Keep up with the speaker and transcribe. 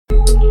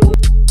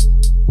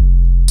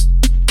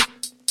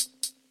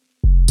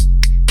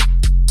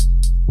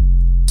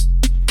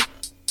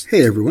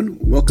Hey everyone,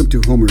 welcome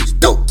to Homer's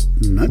Dope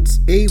Nuts,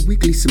 a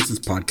weekly Simpsons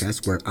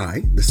podcast where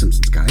I, the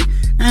Simpsons guy,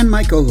 and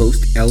my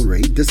co-host El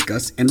Ray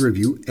discuss and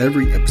review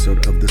every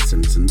episode of The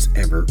Simpsons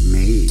ever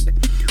made.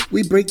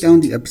 We break down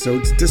the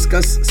episodes,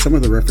 discuss some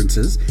of the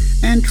references,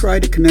 and try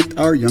to connect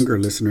our younger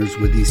listeners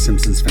with the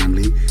Simpsons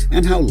family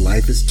and how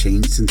life has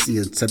changed since the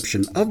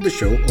inception of the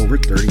show over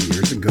 30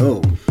 years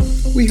ago.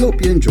 We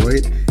hope you enjoy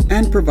it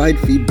and provide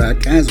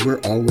feedback as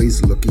we're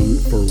always looking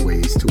for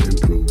ways to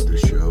improve the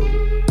show.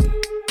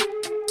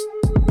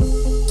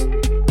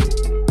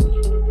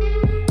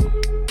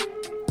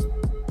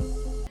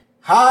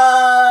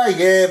 Hi,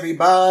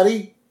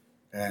 everybody,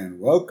 and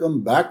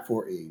welcome back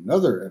for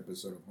another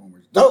episode of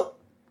Homer's Dope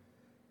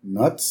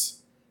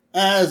Nuts.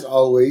 As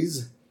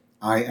always,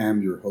 I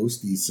am your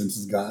host, the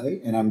Simpsons guy,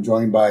 and I'm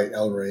joined by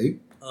El Ray.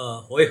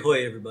 Hoy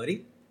hoy,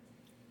 everybody.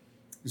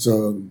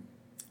 So,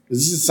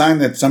 is this a sign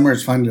that summer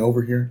is finally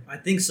over here? I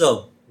think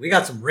so. We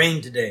got some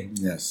rain today.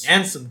 Yes.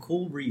 And some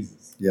cool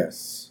breezes.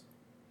 Yes.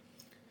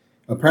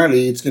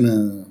 Apparently, it's going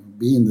to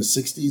be in the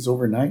 60s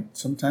overnight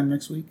sometime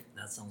next week.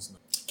 That sounds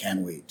nice.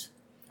 Can't wait.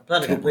 I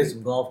plan to go play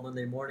some golf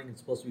Monday morning. It's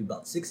supposed to be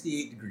about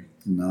 68 degrees.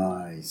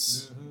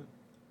 Nice. Mm-hmm.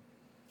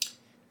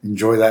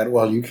 Enjoy that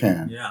while you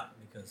can. Yeah,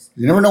 because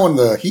you never know when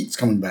the heat's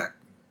coming back.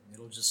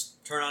 It'll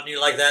just turn on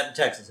you like that in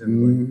Texas,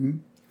 everybody.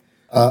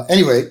 Mm-hmm.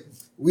 Anyway,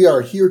 we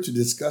are here to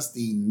discuss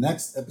the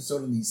next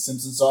episode in the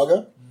Simpsons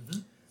saga.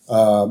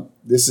 Mm-hmm.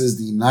 This is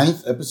the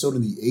 9th episode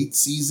of the 8th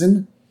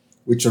season,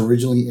 which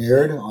originally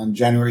aired on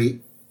January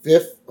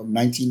 5th of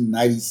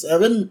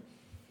 1997.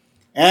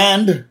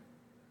 And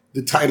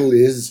the title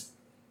is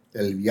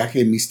El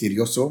viaje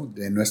misterioso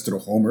de nuestro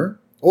Homer,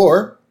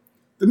 or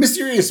The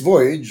Mysterious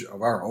Voyage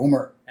of Our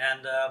Homer.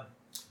 And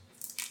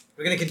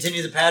we're going to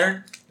continue the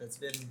pattern that's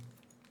been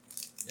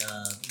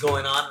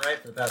going on, right,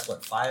 for the past,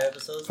 5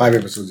 episodes? 5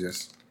 episodes,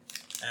 yes.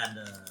 And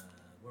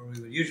where we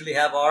would usually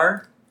have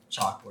our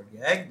chalkboard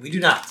gag, we do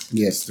not.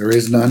 Yes, there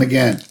is none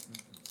again.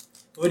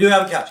 But we do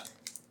have a couch gag.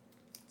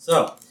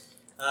 So,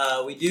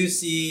 we do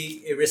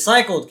see a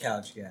recycled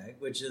couch gag,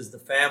 which is the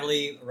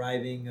family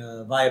arriving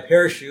via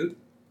parachute.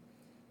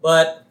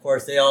 But, of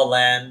course, they all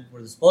land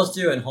where they're supposed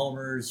to, and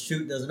Homer's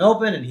chute doesn't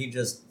open, and he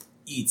just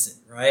eats it,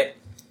 right?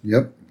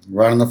 Yep,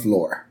 right on the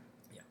floor.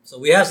 Yeah. So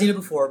we have seen it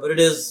before, but it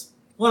is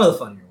one of the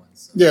funnier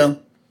ones. So. Yeah.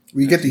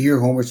 We get to hear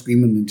Homer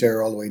screaming and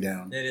terror all the way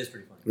down. It is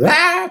pretty funny.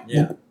 Ah!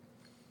 Yeah.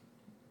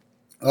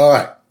 All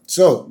right.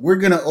 So we're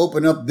going to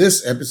open up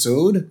this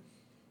episode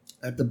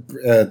at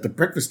the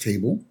breakfast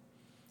table.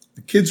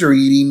 The kids are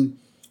eating,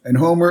 and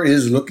Homer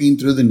is looking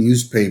through the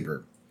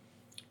newspaper.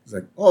 He's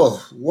like,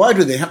 oh, why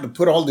do they have to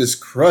put all this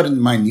crud in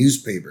my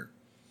newspaper?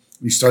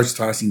 And he starts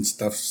tossing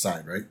stuff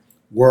aside, right?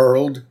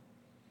 World,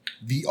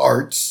 the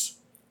arts,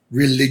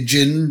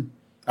 religion.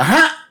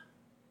 Aha!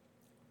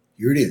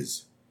 Here it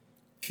is.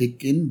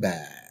 Kicking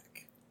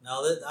back.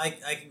 Now, that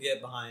I can get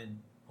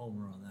behind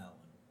Homer on that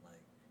one. Like,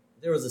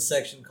 if there was a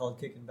section called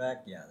Kicking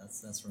Back, yeah,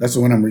 that's right. That's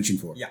the one I'm reaching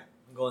for. Yeah,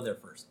 I'm going there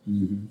first.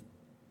 Mm-hmm.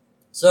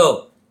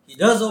 So, he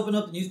does open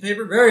up the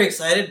newspaper, very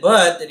excited,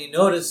 but then he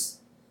noticed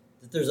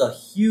that there's a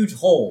huge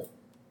hole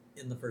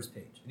in the first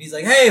page. And he's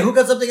like, hey, who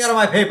got something out of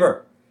my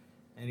paper?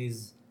 And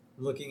he's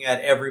looking at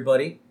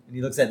everybody, and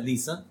he looks at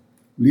Lisa.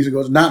 Lisa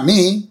goes, not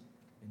me.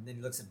 And then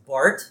he looks at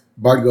Bart.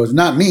 Bart goes,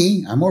 not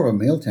me. I'm more of a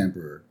mail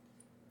tamperer.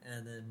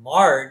 And then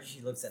Marge,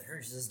 he looks at her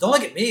and she says, don't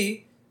look at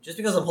me. Just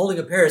because I'm holding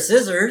a pair of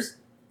scissors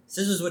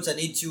which I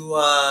need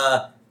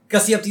to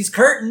gussy up these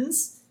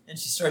curtains. And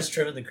she starts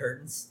trimming the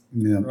curtains.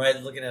 Yeah. Right,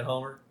 looking at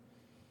Homer.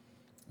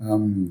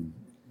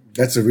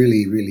 That's a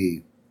really,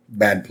 really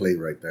bad play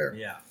right there.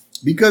 Yeah.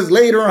 Because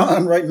later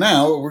on, right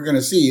now, what we're going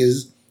to see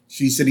is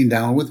she's sitting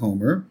down with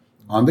Homer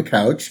on the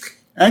couch,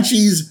 and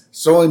she's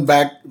sewing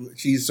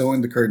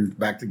the curtains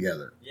back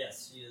together.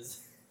 Yes, she is.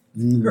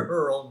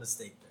 Her own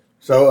mistake there.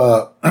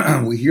 So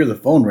we hear the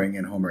phone ring,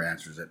 and Homer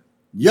answers it.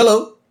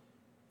 Yellow.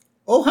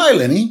 Oh, hi,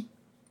 Lenny.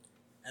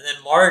 And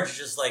then Marge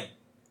just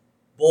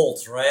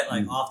bolts, right?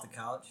 Off the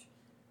couch.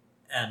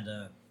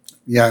 And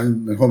yeah,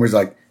 and Homer's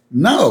like,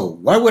 no,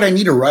 why would I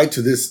need a ride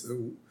this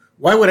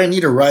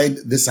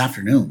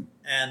afternoon?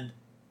 And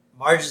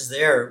Marge is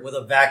there with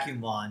a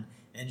vacuum on,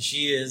 and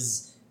she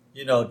is,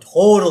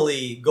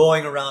 totally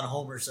going around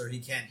Homer so he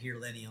can't hear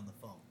Lenny on the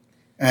phone.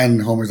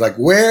 And Homer's like,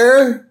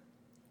 where?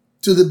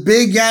 To the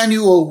big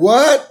annual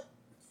what?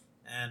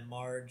 And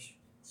Marge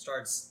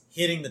starts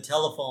hitting the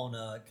telephone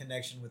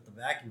connection with the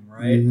vacuum,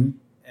 right? Mm-hmm.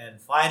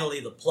 And finally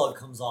the plug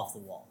comes off the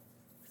wall.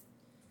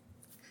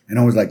 And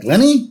Homer's like,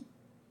 Lenny?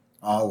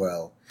 Oh,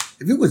 well,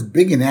 if it was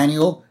big and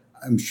annual,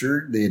 I'm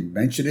sure they'd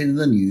mention it in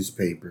the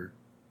newspaper.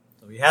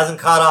 So he hasn't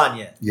caught on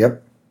yet.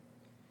 Yep.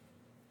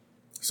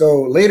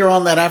 So later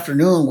on that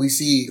afternoon, we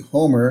see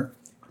Homer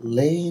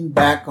laying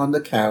back on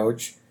the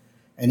couch,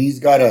 and he's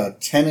got a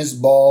tennis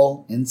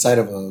ball inside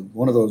of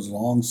one of those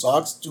long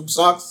socks, tube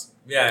socks.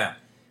 Yeah.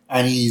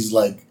 And he's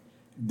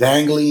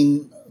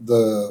dangling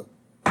the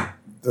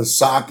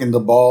sock and the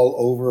ball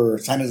over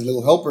Santa's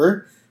little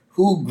helper,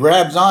 who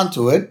grabs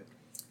onto it,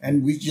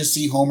 and we just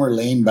see Homer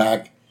laying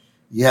back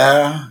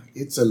Yeah,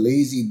 it's a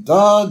lazy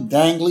dog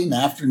dangling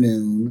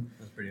afternoon.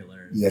 That's pretty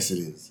hilarious. Yes, it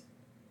is.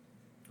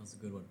 That's a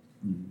good one.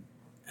 Mm-hmm.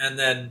 And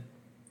then,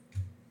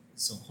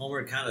 so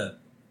Homer kind of,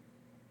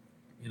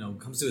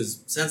 comes to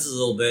his senses a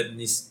little bit,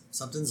 and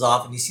something's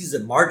off, and he sees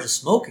that Marge is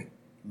smoking,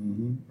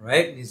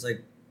 right? And he's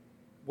like,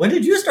 "When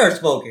did you start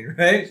smoking?"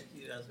 Right?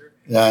 He asks her.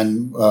 Yeah,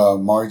 and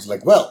Marge's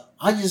like, "Well,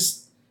 I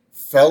just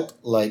felt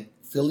like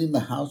filling the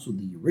house with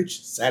the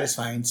rich,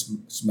 satisfying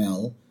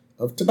smell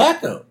of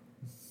tobacco,"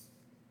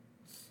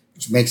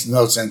 which makes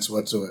no sense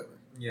whatsoever.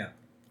 Yeah.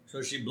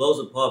 So she blows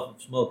a puff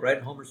of smoke right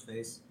in Homer's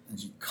face, and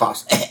she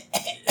coughs.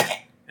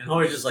 And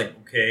Homer's just like,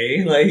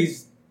 okay, like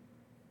he's,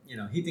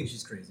 he thinks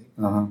she's crazy.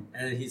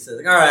 And he says,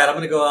 like, all right, I'm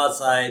going to go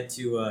outside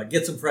to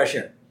get some fresh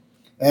air.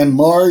 And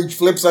Marge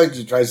flips out.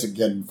 She tries to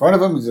get in front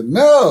of him. He said,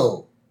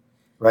 no.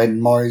 Right? And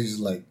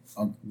Marge's like,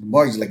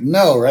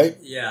 no, right?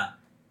 Yeah.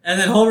 And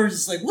then Homer's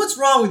just like, what's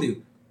wrong with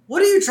you?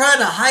 What are you trying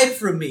to hide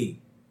from me?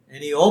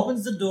 And he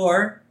opens the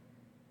door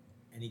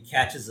and he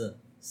catches a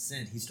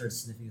scent. He starts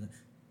sniffing. He's like,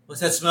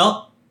 what's that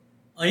smell?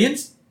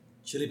 Onions?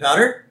 Chili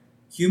powder?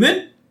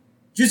 Cumin?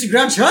 Juicy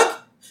ground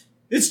chuck?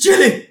 It's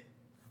chili!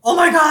 Oh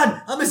my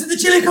God! I'm missing the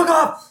chili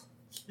cook-off!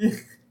 and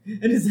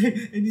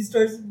he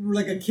starts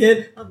like a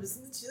kid. I'm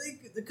missing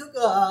the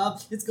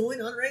cook-off. It's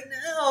going on right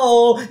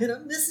now, and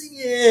I'm missing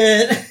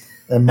it.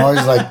 And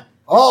Marge's like,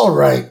 all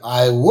right,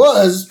 I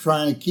was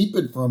trying to keep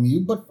it from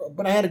you, but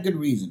I had a good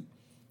reason.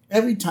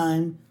 Every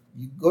time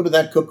you go to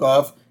that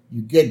cook-off,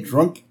 you get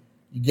drunk.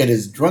 You get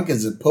as drunk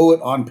as a poet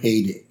on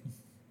payday.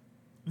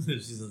 She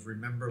says,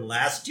 remember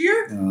last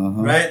year?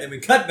 Right? Then we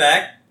cut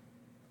back.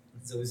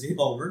 So we see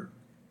Homer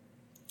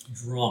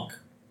drunk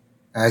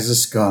as a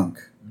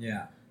skunk.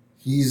 Yeah.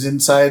 He's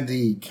inside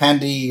the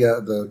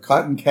the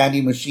cotton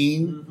candy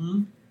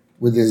machine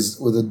with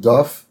a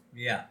duff.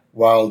 Yeah.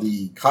 While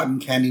the cotton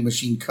candy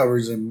machine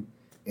covers him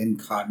in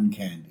cotton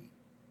candy.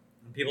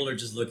 And people are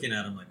just looking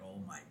at him like, oh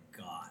my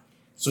God.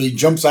 So he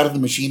jumps out of the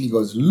machine. He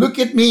goes, look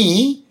at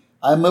me.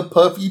 I'm a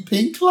puffy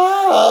pink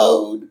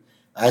cloud.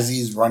 As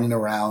he's running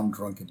around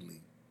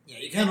drunkenly. Yeah,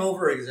 you can't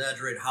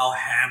over-exaggerate how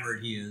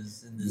hammered he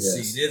is in this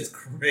scene. It's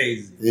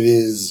crazy. It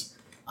is.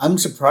 I'm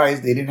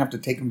surprised they didn't have to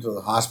take him to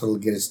the hospital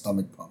to get his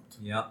stomach pumped.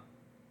 Yep.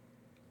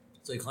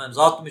 So he climbs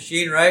off the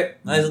machine, right?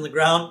 Lies on the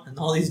ground, and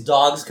all these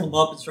dogs come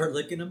up and start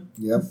licking him.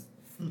 Yep.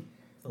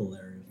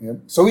 Hilarious. Yep.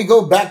 So we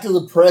go back to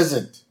the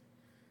present,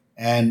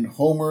 and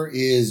Homer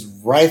is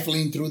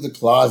rifling through the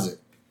closet.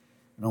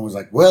 And Homer's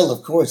like, well,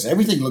 of course,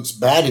 everything looks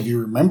bad if you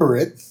remember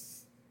it.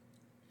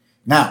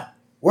 Now,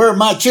 where are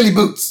my chili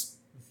boots?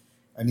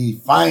 And he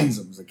finds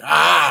them. He's like,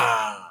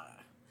 ah!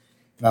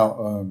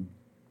 Now,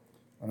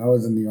 when I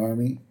was in the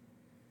army,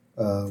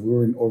 we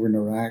were over in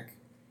Iraq,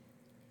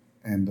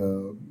 and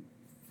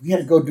we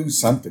had to go do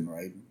something,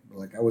 right?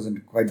 Like, I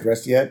wasn't quite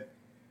dressed yet.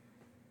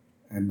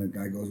 And the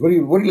guy goes, what are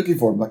you looking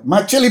for? I'm like,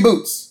 my chili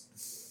boots.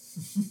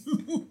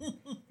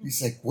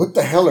 He's like, what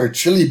the hell are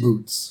chili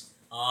boots?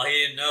 Oh, he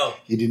didn't know.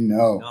 He didn't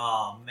know.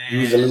 Oh, man. He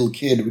was a little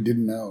kid who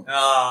didn't know.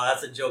 Oh,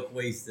 that's a joke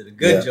wasted. A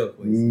good joke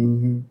wasted.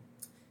 Mm-hmm. You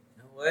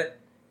know what? It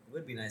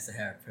would be nice to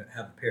have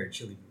a pair of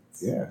chili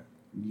boots. Yeah.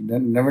 You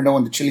never know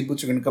when the chili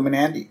boots are going to come in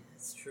handy.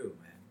 That's true,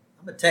 man.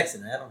 I'm a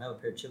Texan and I don't have a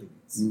pair of chili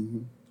boots.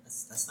 Mm-hmm.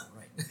 That's not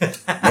right.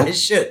 I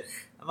should.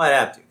 I might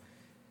have to.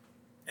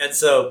 And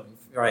so,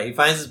 all right, he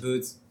finds his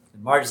boots.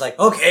 And Marge is like,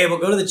 okay, we'll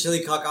go to the chili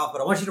cook-off,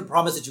 but I want you to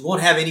promise that you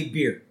won't have any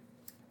beer.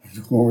 And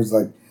Homer's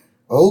like,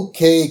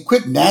 okay,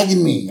 quit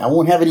nagging me. I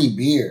won't have any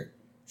beer.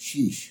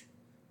 Sheesh.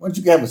 Why don't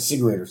you have a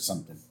cigarette or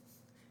something?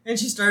 And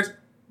she starts,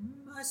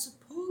 I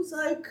suppose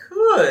I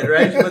could,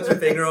 right? She puts her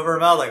finger over her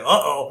mouth like,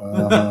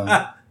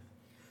 uh-oh.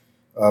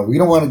 We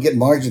don't want to get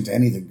Marge into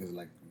anything because,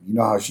 like, you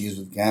know how she is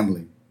with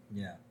gambling.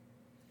 Yeah.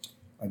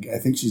 I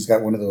think she's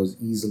got one of those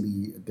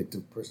easily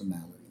addictive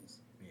personalities.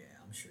 Yeah,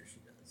 I'm sure she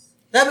does.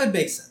 That would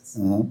make sense.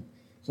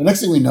 So next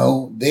thing we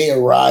know, they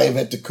arrive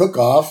at the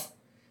cook-off,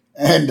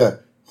 and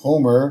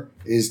Homer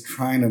is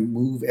trying to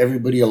move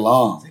everybody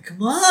along. Like,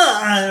 come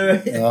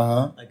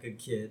on! Like a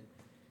kid.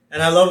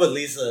 And I love what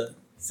Lisa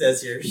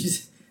says here.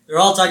 They're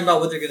all talking about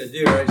what they're going to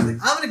do, right? She's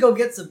like, I'm going to go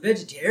get some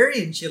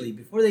vegetarian chili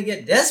before they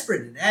get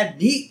desperate and add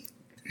meat.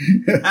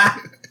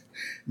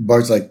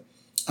 Bart's like,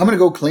 I'm going to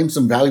go claim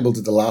some valuables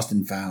at the lost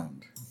and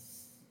found.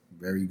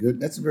 Very good.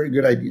 That's a very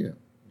good idea.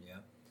 Yeah.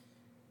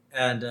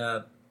 And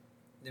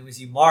then we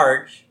see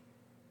Marge,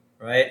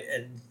 right?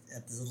 And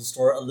at this little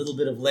store, a little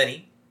bit of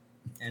Lenny.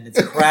 And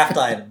it's craft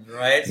items,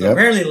 right? So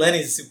apparently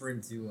Lenny's super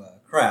into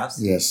crafts.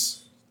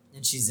 Yes.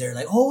 And she's there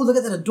like, oh, look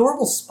at that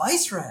adorable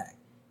spice rack.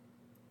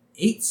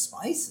 8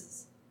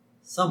 spices.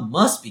 Some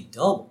must be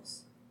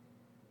doubles.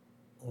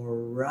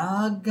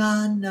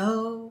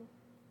 Oregano.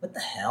 What the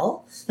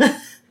hell?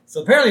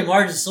 So apparently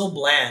Marge is so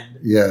bland.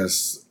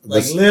 Yes.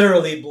 Like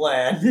literally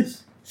bland.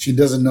 She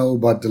doesn't know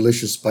about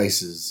delicious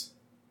spices.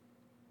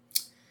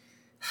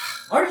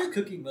 Marge's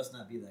cooking must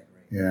not be that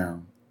great. Yeah.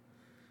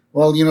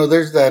 Well, you know,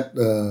 there's that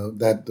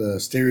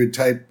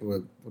stereotype.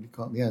 What do you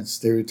call it? Yeah,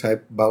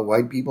 stereotype about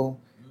white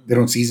people. They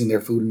don't season their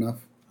food enough.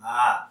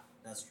 Ah,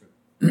 that's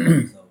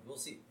true. So we'll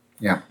see.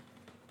 Yeah.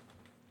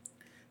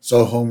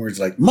 So Homer's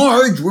like,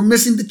 Marge, we're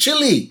missing the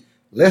chili.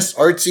 Less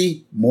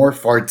artsy, more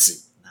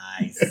fartsy.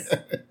 Nice.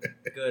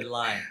 Good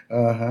line.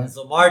 Uh-huh. And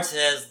so Marge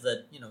says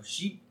that,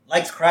 she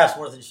likes crafts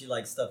more than she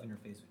likes stuffing her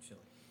face with chili.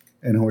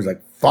 And Homer's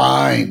like,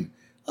 fine.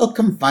 I'll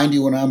come find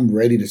you when I'm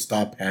ready to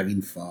stop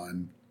having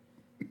fun.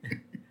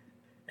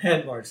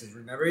 And Marge says,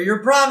 remember your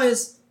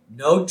promise.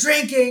 No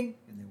drinking.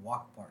 And they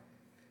walk apart.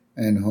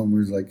 And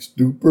Homer's like,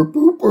 stooper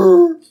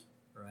pooper.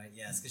 Right,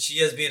 yes, because she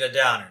is being a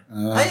downer.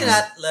 Uh-huh. I did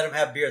not let him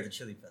have beer at the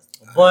chili festival.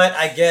 But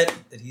I get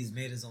that he's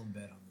made his own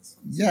bet on this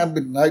one. Yeah,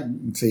 but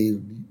I'd say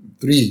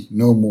 3,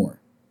 no more.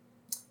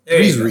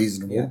 There you 3's go.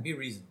 reasonable. Yeah, be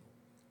reasonable.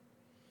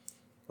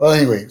 Well,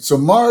 anyway, so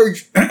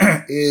Marge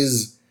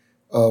is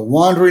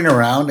wandering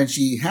around and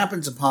she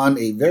happens upon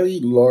a very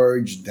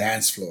large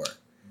dance floor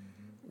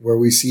where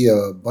we see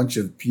a bunch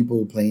of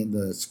people playing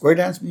the square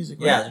dance music.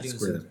 Right? Yeah, they're doing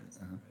square dance. dance.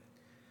 Uh-huh.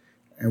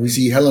 And we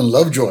see Helen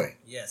Lovejoy.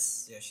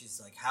 Yes, yeah, she's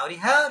like, howdy,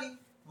 howdy,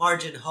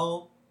 Marge and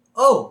Home.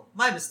 Oh,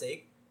 my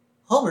mistake.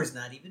 Homer's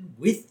not even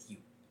with you.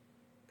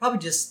 Probably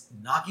just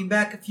knocking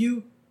back a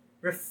few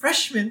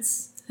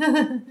refreshments.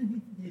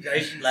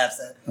 She laughs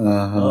at.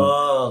 Uh-huh.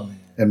 Oh, man.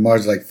 And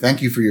Marge's like,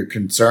 thank you for your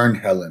concern,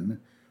 Helen.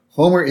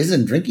 Homer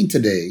isn't drinking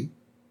today.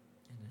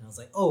 And I was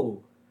like,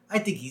 oh, I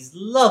think he's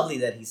lovely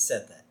that he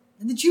said that.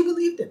 And that you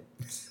believed him.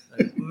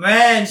 Like,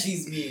 man,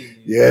 she's mean.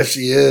 Yes,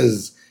 she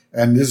is.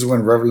 And this is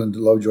when Reverend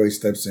Lovejoy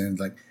steps in.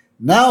 Like,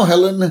 now,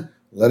 Helen,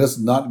 let us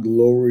not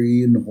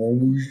glory in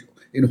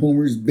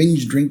Homer's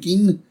binge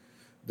drinking.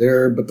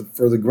 But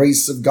for the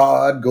grace of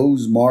God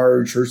goes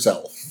Marge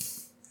herself.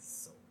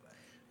 So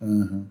bad.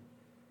 Uh-huh.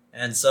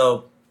 And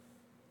so,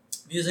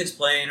 music's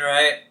playing,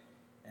 right?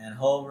 And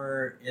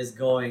Homer is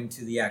going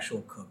to the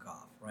actual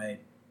cook-off,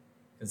 right?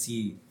 Because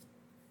he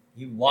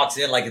walks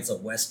in like it's a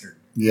Western.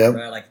 Yep.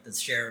 Right? Like the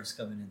sheriff's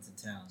coming into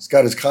town. He's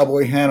got his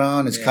cowboy hat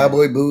on, his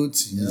cowboy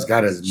boots. Yep. He's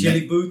got his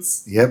chili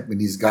boots. Yep,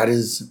 and he's got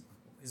his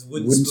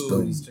wooden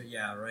spoon.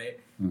 Yeah, right?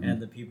 Mm-hmm. And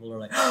the people are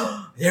like,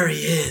 oh, there he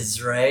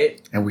is,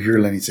 right? And we hear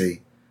Lenny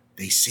say,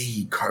 they say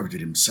he carved it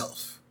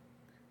himself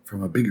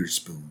from a bigger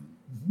spoon.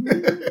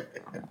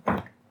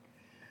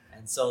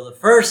 And so the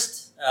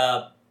first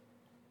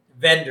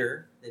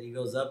vendor that he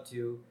goes up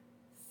to,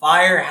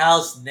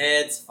 Firehouse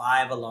Ned's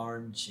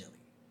 5-alarm chili.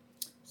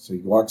 So he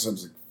walks up and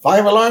says,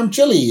 5-alarm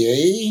chili,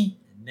 eh?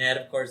 And Ned,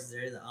 of course, is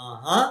there.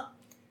 Uh-huh.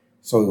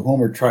 So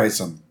Homer tries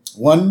some.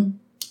 1,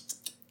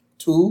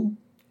 2.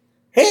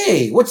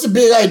 Hey, what's the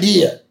big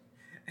idea?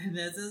 And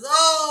Ned says,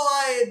 oh,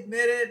 I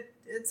admit it.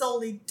 It's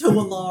only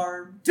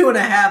 2-alarm,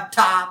 2.5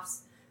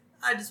 tops.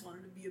 I just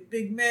wanted to be a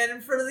big man in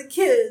front of the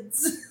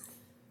kids.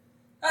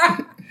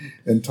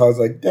 And Todd's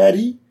like,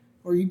 Daddy,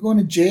 are you going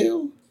to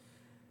jail?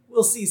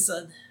 We'll see,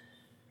 son.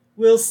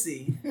 We'll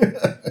see.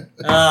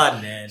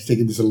 Ned. He's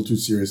taking this a little too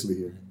seriously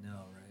here. I know,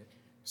 right?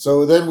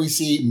 So then we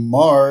see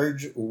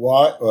Marge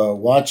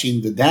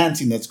watching the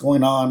dancing that's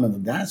going on the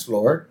dance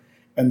floor.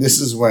 And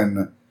this is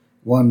when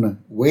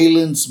one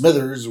Waylon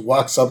Smithers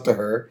walks up to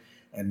her.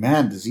 And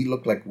man, does he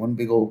look like one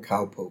big old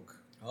cowpoke.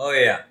 Oh,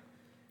 yeah.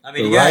 I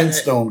mean, the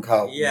rhinestone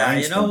cow. Yeah,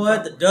 rhinestone you know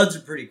what? cowpoke. The duds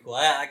are pretty cool.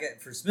 I got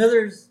for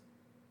Smithers,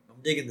 I'm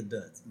digging the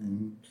duds.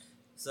 Mm-hmm.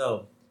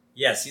 So,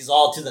 yes, he's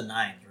all to the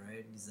nines,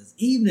 right? He says,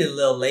 evening,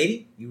 little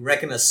lady. You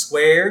reckon a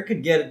square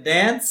could get a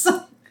dance?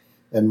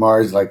 And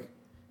Marge's like,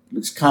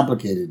 looks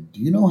complicated.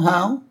 Do you know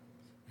how?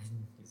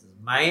 He says,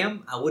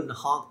 ma'am, I wouldn't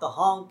honk the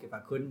honk if I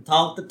couldn't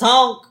tonk the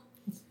tonk.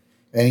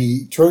 And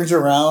he turns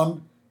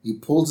around. He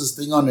pulls this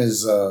thing on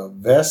his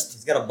vest.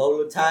 He's got a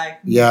bolo tie.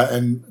 Yeah,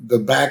 and the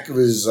back of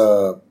his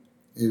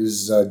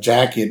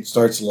jacket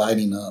starts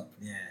lighting up.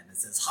 Yeah, and it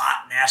says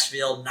Hot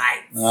Nashville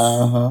Nights.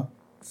 Uh-huh.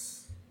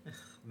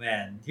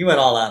 Man, he went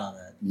all out on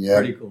that. Yeah.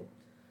 Pretty cool.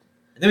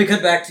 And then we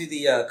cut back to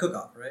the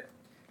cook-off, right?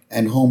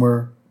 And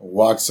Homer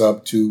walks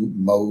up to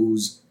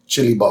Moe's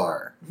Chili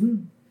Bar.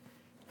 Mm-hmm.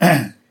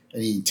 And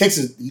he takes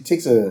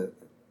a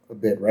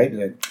bit, right?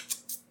 Like,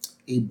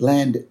 a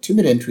bland,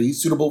 timid entry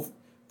suitable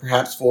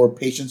perhaps for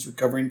patients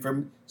recovering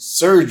from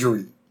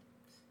surgery.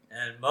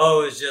 And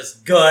Mo is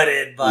just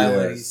gutted by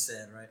what he Yes.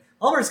 said, right?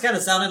 Homer's kind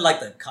of sounded like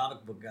the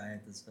comic book guy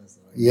at this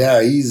festival.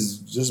 Yeah, he's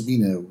just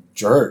being a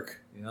jerk.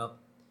 Yep.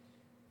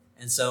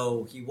 And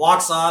so he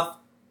walks off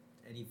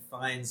and he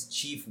finds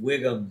Chief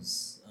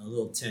Wiggum's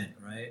little tent,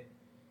 right?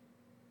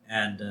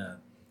 And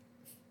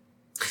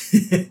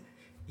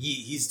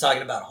he's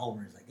talking about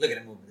Homer. He's like, look at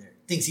him over there.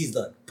 Thinks he's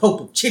the Pope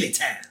of Chili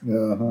Town.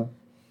 Uh-huh.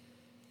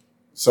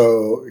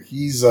 So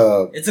he's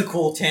It's a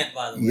cool tent,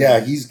 by the way. yeah,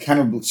 he's kind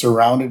of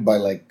surrounded by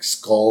like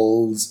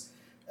skulls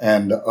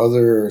and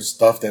other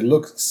stuff that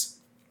looks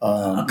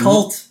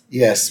Occult.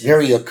 Yes,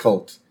 very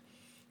occult.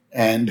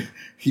 And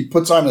he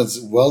puts on his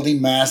welding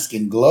mask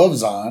and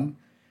gloves on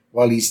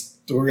while he's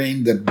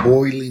stirring the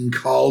boiling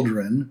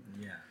cauldron.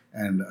 Yeah.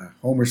 And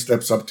Homer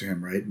steps up to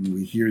him, right? And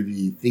we hear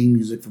the theme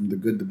music from The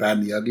Good, the Bad,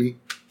 and the Ugly.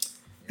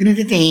 Yeah,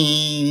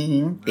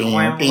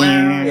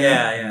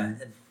 yeah.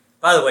 And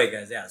by the way,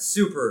 guys, yeah,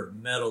 super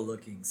metal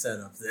looking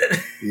setup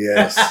that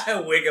Yes.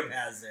 Wiggum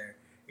has there.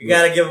 You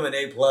got to give him an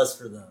A+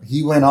 for the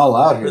He went all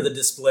out for here. the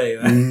display.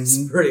 Right?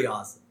 It's pretty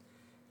awesome.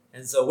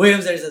 And so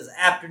Williams there says,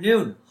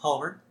 "Afternoon,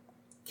 Homer.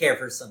 Care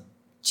for some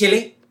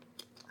chili?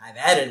 I've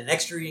added an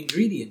extra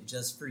ingredient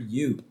just for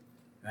you."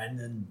 And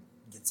then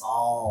it gets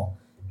all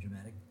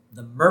dramatic.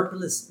 The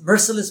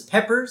merciless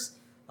peppers.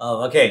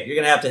 Oh, okay, you're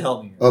going to have to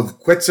help me here. Of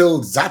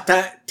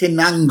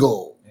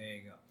Quetzaltenango. There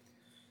you go.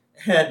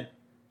 And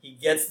he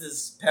gets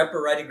this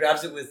pepper, right? He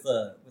grabs it with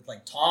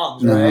like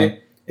tongs,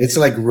 right? It's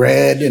like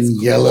red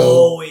and yellow.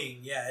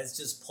 Glowing. Yeah, it's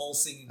just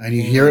pulsing. And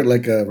you hear it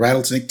like a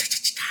rattlesnake.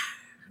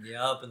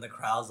 Yep, and the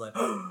crowd's like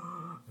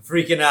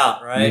freaking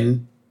out, right?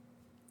 Mm-hmm.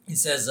 He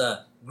says,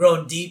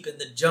 "Grown deep in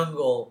the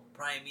jungle,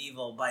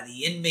 primeval, by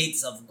the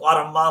inmates of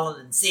Guatemalan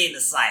insane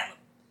asylum."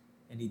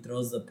 And he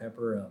throws the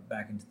pepper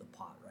back into the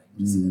pot, right?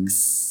 Just like the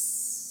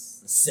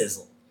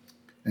sizzle.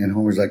 And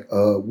Homer's like,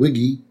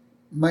 Wiggy,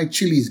 my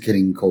chili's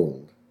getting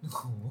cold.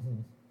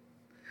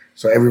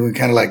 So everyone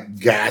kind of like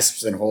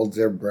gasps and holds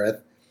their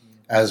breath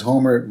as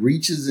Homer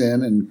reaches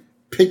in and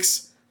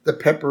picks the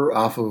pepper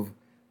off of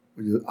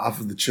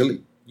the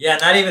chili. Yeah,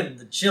 not even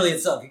the chili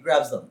itself. He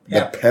grabs the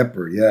pepper. The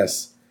pepper,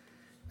 yes.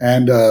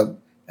 And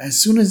as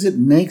soon as it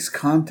makes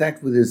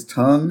contact with his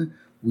tongue,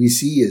 we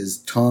see his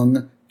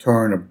tongue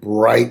turn a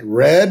bright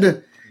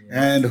red,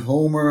 and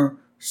Homer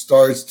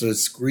starts to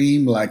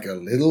scream like a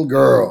little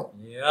girl.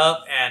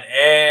 Yep, and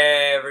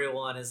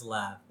everyone is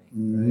laughing.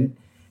 Right?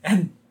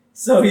 And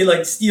so he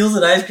like steals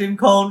an ice cream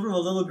cone from a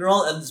little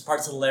girl, and this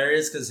part's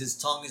hilarious because his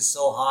tongue is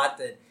so hot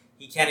that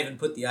he can't even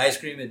put the ice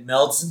cream. It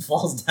melts and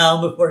falls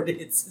down before it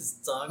hits his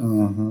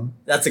tongue.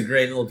 That's a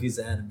great little piece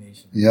of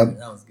animation. Yep.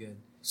 That was good.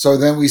 So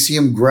then we see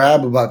him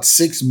grab about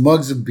 6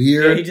 mugs of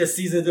beer. Yeah, he just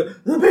sees it.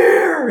 The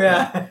beer!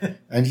 Yeah.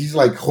 And he's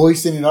like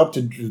hoisting it up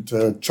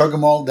to chug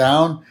them all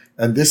down.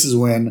 And this is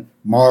when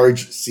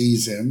Marge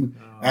sees him.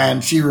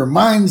 And she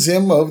reminds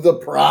him of the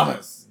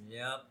promise.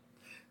 Yep.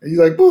 And he's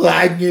like, "Well,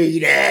 I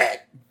knew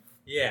that."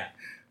 Yeah.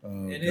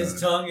 And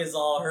his tongue is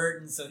all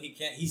hurting, so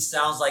he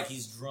sounds like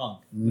he's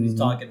drunk when he's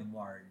talking to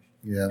Marge.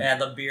 Yeah. And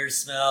the beer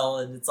smell,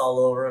 and it's all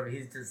over him.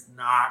 He's just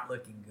not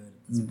looking good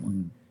at this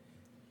point.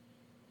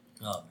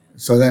 Oh, man.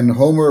 So then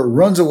Homer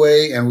runs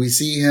away, and we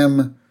see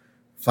him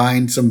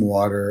find some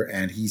water,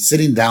 and he's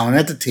sitting down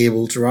at the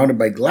table surrounded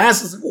by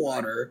glasses of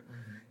water,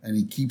 and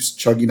he keeps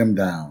chugging them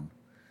down.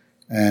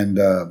 And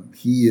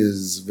he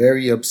is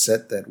very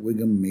upset that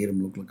Wiggum made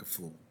him look like a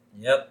fool.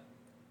 Yep.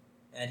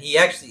 And he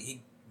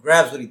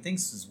grabs what he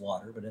thinks is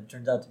water, but it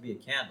turns out to be a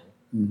candle.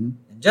 And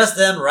just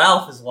then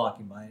Ralph is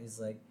walking by, and he's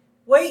like,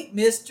 "Wait,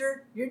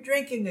 mister, you're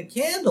drinking a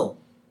candle.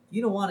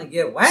 You don't want to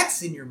get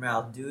wax in your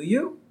mouth, do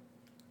you?"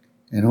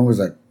 And Homer's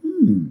like,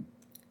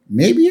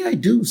 "Maybe I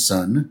do,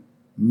 son.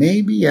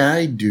 Maybe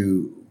I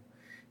do."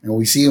 And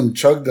we see him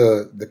chug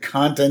the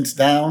contents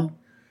down,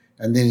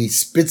 and then he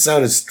spits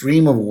out a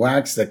stream of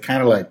wax that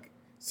kind of like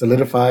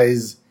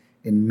solidifies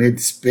in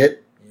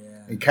mid-spit.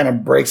 Yeah. He kind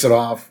of breaks it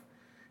off,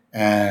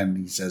 and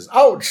he says,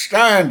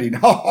 "Outstanding."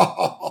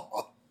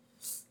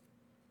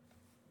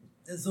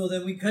 And so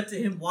then we cut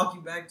to him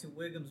walking back to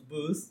Wiggum's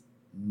booth,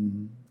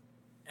 and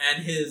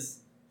his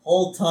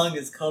whole tongue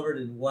is covered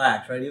in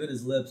wax, right? Even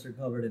his lips are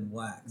covered in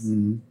wax.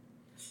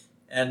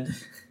 And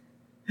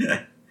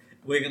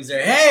Wiggum's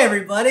there, "Hey,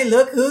 everybody,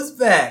 look who's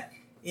back.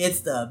 It's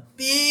the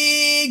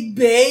big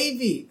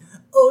baby.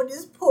 Oh,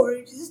 this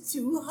porridge is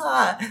too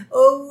hot.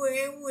 Oh, wah.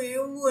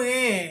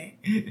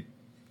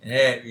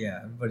 And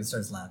yeah, everybody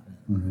starts laughing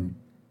at him.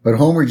 But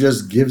Homer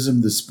just gives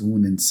him the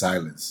spoon in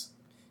silence.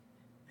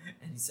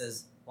 And he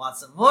says, "Want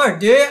some more,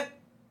 do you?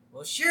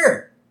 Well,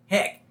 sure.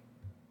 Heck,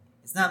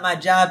 it's not my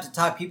job to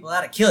talk people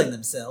out of killing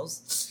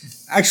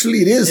themselves."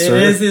 Actually, it is, sir.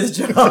 It is his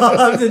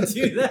job to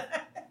do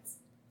that.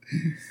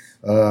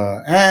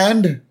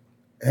 And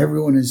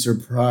everyone is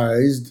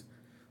surprised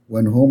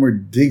when Homer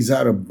digs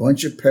out a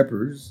bunch of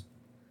peppers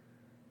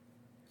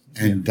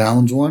and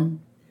downs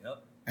one,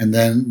 and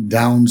then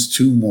downs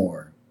 2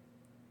 more.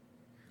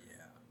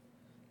 Yeah.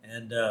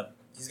 And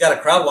he's got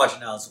a crowd watching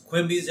now. So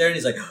Quimby's there, and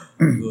he's like,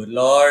 "Good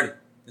Lord,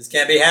 this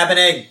can't be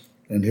happening."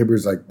 And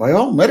Hibber's like, "By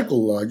all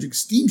medical logic,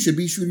 steam should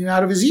be shooting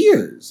out of his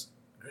ears."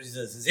 He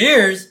says, "His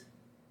ears?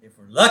 If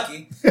we're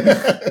lucky."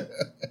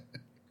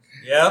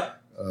 Yep.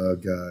 Oh,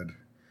 God.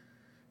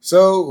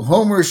 So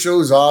Homer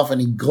shows off, and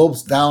he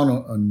gulps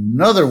down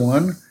another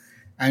one,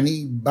 and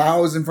he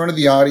bows in front of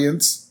the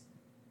audience.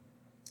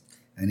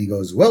 And he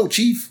goes, "Well,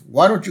 Chief,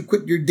 why don't you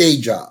quit your day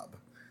job?"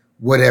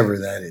 Whatever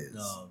that is.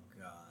 Oh,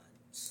 God.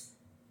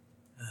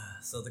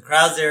 So the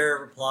crowd's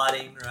there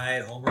applauding,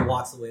 right? Homer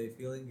walks away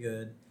feeling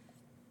good.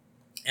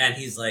 And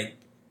he's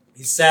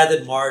sad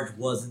that Marge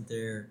wasn't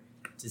there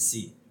to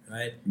see it,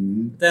 right?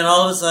 But then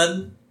all of a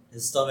sudden,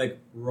 his stomach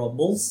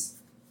rumbles,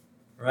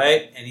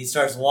 right? And he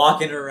starts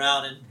walking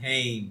around in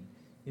pain.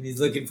 And he's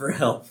looking for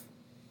help.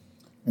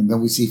 And then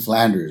we see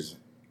Flanders.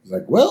 He's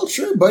like, "Well,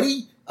 sure,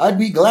 buddy. I'd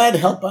be glad to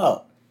help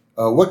out.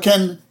 What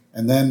can..."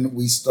 And then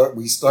we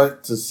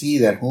start to see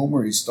that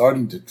Homer is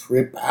starting to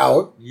trip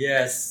out.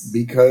 Yes.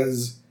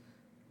 Because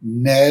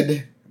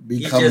Ned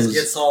becomes... He just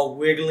gets all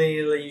wiggly.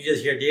 You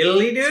just hear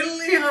diddly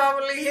doodly,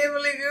 hobbly,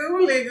 hibbly,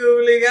 goobly,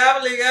 goobly,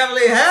 gobbly,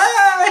 gobbly,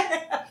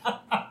 hi!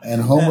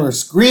 And Homer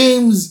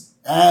screams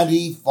and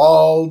he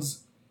falls.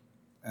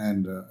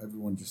 And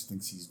everyone just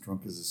thinks he's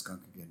drunk as a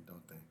skunk again,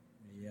 don't they?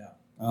 Yeah.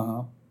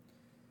 Uh-huh.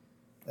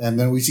 And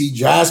then we see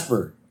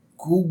Jasper.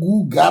 Goo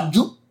goo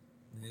gabju.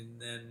 And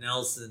then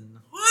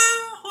Nelson,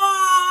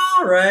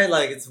 right?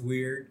 Like it's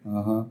weird.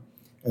 Uh-huh.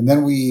 And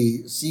then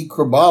we see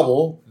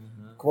Kerbobble.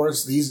 Of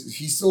course,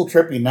 he's still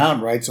tripping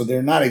out, right? So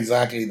they're not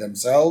exactly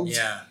themselves.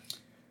 Yeah.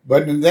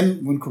 But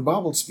then when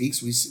Kerbobble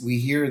speaks, we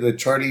hear the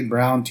Charlie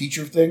Brown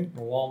teacher thing.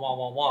 Wah, wah,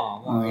 wah,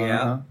 wah, wah.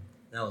 Yeah.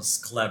 That was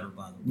clever,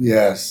 by the way.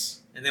 Yes.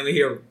 And then we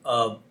hear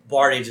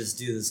Barney just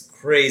do this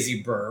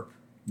crazy burp.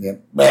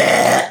 Yep.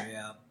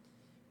 Yeah.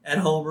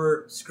 And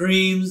Homer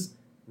screams,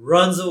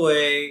 runs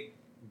away,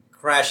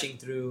 crashing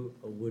through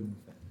a wooden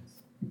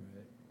fence.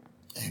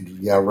 Right?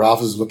 And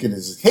Ralph is looking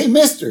and says, "Hey,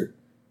 mister,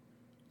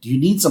 do you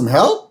need some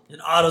help?"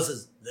 And Otto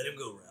says, "Let him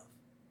go, Ralph.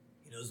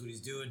 He knows what he's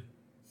doing."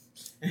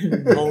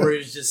 And Homer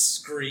is just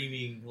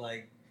screaming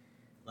like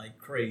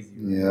crazy.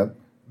 Right? Yep.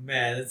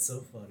 Man, it's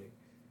so funny.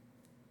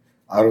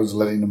 Otto's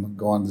letting him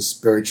go on the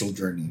spiritual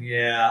journey.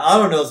 Yeah,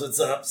 Otto knows what's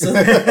up. So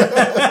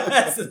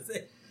that's the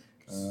thing.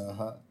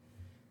 Uh-huh.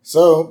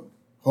 So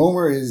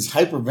Homer is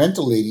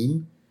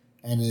hyperventilating,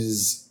 and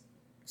his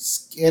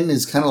skin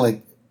is kind of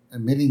like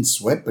emitting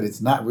sweat, but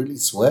it's not really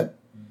sweat,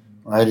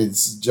 right?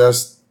 It's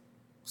just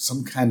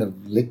some kind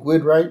of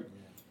liquid, right?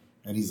 Yeah.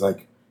 And he's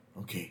like,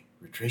 "Okay,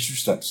 retrace your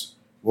steps.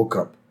 Woke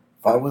up,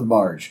 fought with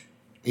Marge,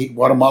 ate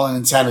Guatemalan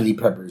insanity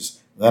peppers.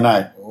 Then he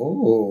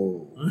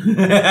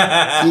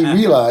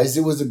realized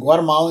it was the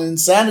Guatemalan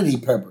insanity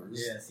peppers."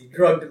 Yes, he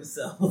drugged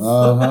himself.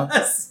 Uh-huh.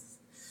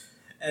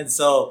 And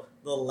so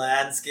the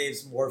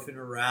landscape's morphing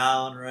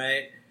around,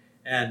 right?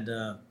 And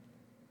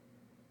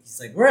he's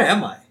like, "Where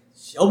am I?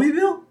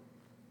 Shelbyville?"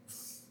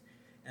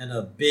 And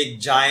a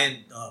big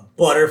giant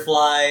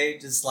butterfly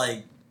just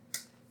like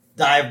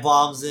dive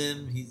bombs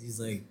him. He's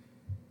like,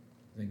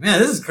 "Man,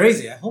 this is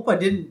crazy. I hope I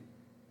didn't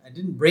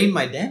brain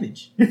my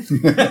damage."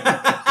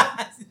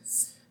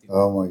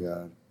 Oh my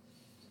God.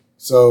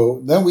 So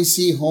then we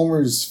see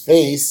Homer's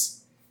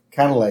face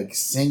kind of like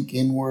sink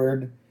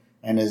inward,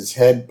 and his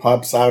head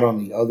pops out on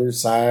the other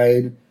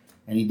side,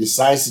 and he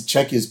decides to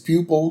check his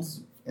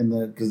pupils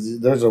because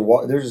there's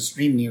a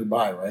stream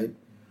nearby, right?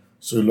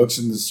 So he looks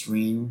in the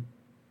stream,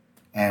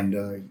 and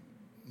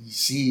he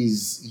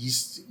sees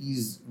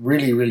he's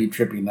really, really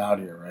tripping out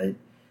here, right?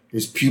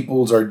 His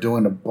pupils are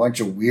doing a bunch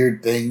of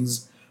weird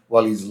things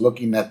while he's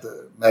looking at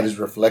his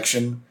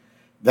reflection.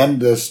 Then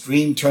the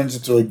stream turns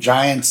into a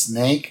giant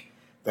snake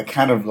that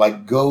kind of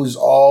like goes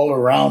all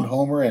around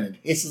Homer, and it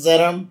hisses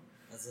at him.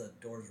 That's a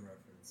Doors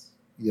reference.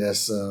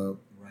 Yes.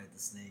 Ride the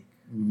snake.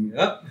 Mm-hmm.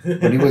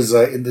 Yep. When he was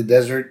in the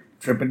desert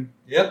tripping.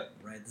 Yep.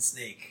 Ride the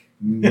snake.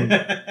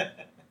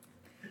 Mm-hmm.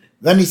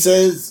 Then he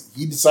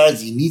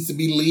decides he needs to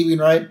be leaving,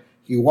 right?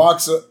 He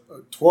walks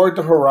toward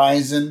the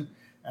horizon,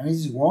 and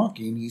as he's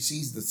walking, he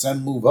sees the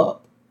sun move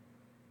up.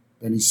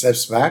 Then he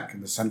steps back,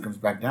 and the sun comes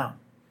back down.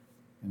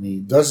 And he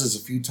does this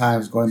a few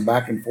times, going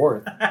back and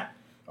forth,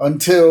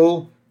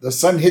 until the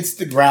sun hits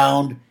the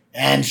ground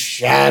and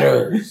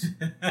shatters.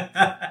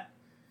 And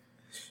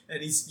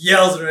he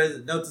yells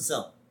around, "Note to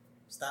self,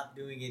 stop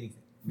doing anything."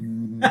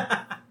 Mm-hmm.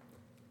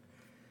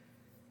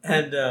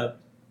 And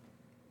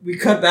we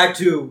cut back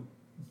to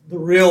the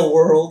real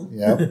world.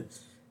 Yep.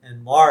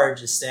 And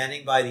Marge is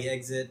standing by the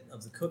exit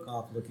of the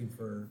cook-off looking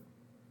for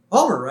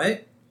Homer,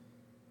 right?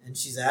 And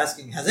she's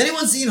asking, "Has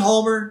anyone seen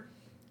Homer?"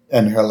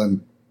 And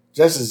Helen,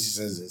 just as he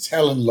says this,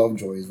 Helen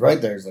Lovejoy is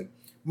right there. It's like,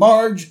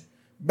 "Marge,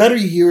 better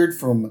you hear it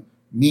from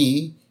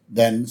me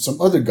than some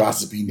other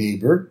gossipy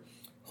neighbor.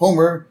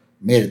 Homer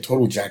made a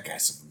total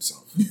jackass of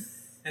himself."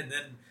 And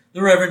then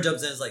the Reverend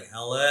jumps in and is like,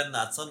 "Helen,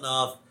 that's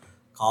enough.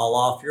 Call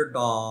off your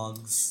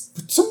dogs."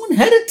 But someone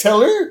had to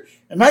tell her,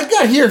 and I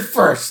got here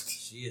first.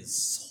 She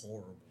is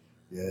horrible.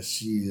 Yes,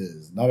 she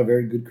is. Not a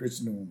very good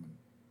Christian woman.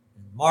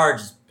 And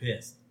Marge is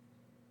pissed.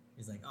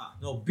 He's like,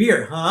 "No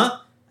beer, huh?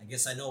 I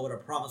guess I know what a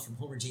promise from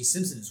Homer J.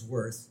 Simpson is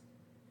worth."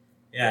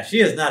 Yeah, she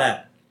is not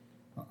happy.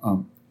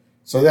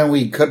 So then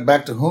we cut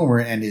back to Homer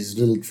and his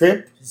little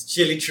trip. His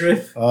chili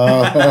trip.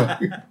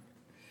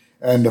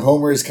 And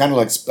Homer is kind of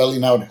like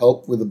spelling out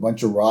help with a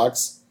bunch of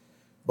rocks.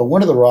 But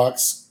one of the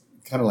rocks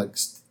kind of like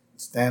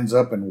stands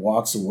up and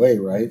walks away,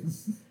 right?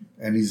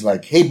 And he's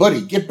like, "Hey,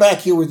 buddy, get back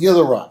here with the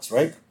other rocks,"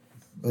 right?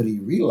 But he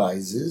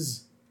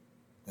realizes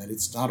that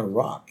it's not a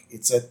rock.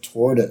 It's a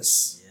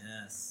tortoise.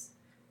 Yes.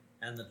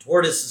 And the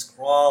tortoise is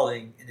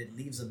crawling, and it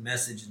leaves a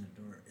message in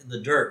the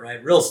dirt,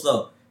 right? Real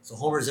slow. So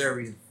Homer's there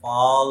reading,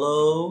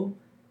 "Follow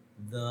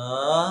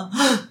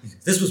the..."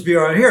 This must be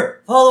around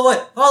here. "Follow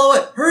what? Follow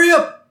what? Hurry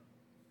up!"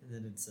 And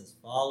then it says,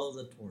 "Follow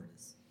the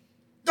tortoise."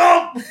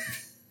 Nope.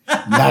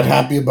 Not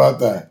happy about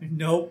that.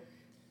 Nope.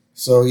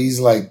 So he's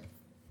like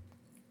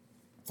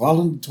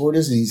following the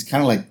tortoise, and he's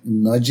kind of like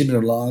nudging it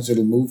along so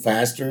it'll move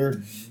faster.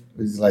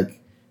 Mm-hmm. He's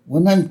like,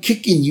 "When I'm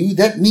kicking you,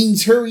 that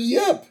means hurry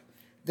up."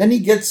 Then he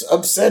gets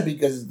upset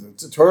because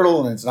it's a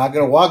turtle and it's not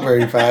going to walk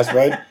very fast,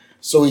 right?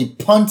 So he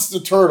punts the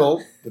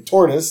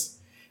tortoise,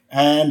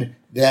 and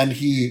then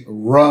he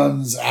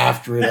runs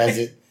after it as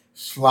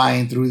it's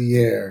flying through the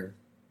air.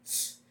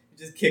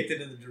 just kicked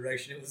it in the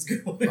direction it was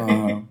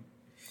going.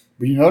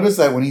 But you notice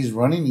that when he's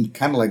running, he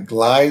kind of like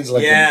glides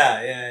like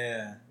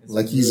yeah.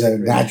 Like he's a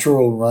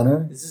natural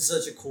runner. This is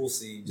such a cool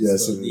scene.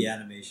 Just the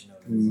animation of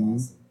it is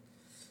awesome.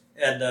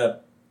 And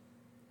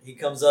he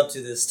comes up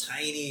to this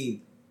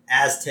tiny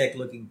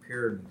Aztec-looking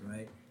pyramid,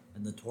 right?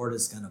 And the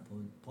tortoise kind of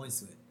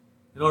points to it.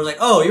 And Homer's like,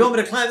 "Oh, you want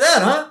me to climb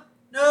that, huh?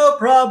 No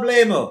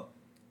problemo."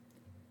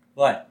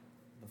 But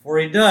before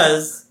he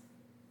does,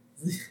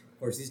 of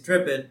course he's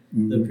tripping.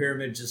 The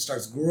pyramid just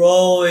starts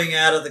growing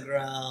out of the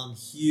ground,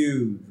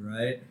 huge,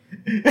 right?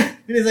 And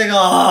he's like,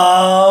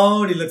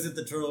 "Oh!" And he looks at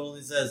the turtle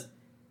and he says,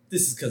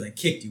 "This is because I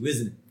kicked you,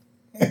 isn't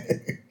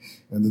it?"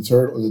 And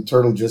the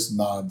turtle just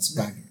nods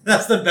back.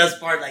 That's the best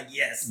part. Like,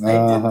 yes, I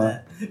did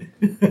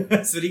that.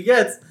 That's what he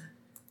gets.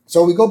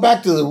 So we go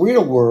back to the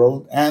real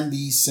world, and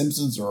the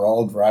Simpsons are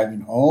all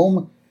driving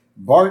home.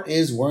 Bart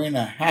is wearing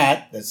a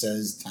hat that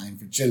says "Time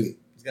for Chili."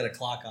 He's got a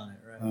clock on it,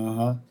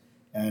 right?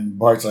 And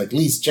Bart's like,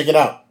 "Lise, check it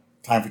out.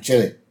 Time for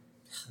chili."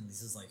 And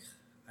this is like,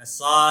 "I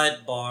saw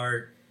it,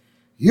 Bart."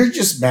 "You're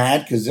just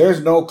mad because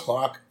there's no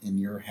clock in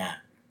your hat."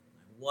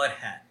 "What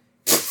hat?"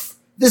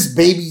 "This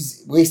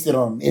baby's wasted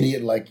on an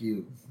idiot like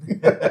you."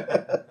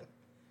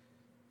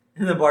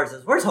 And then Bart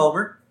says, "Where's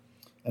Homer?"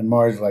 And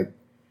Marge's like,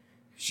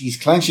 she's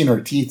clenching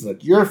her teeth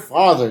like, "Your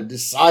father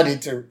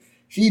decided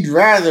she'd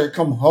rather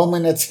come home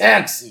in a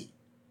taxi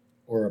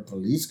or a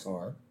police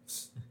car."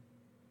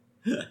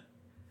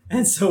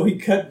 And so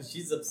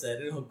she's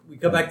upset. And we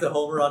come back to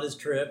Homer on his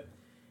trip,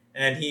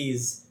 and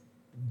he's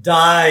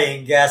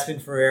dying, gasping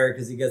for air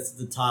because he gets to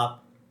the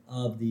top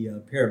of the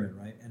pyramid,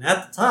 right? And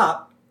at the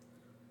top,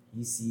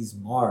 he sees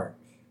Marge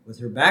with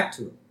her back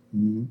to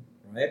him,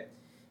 right?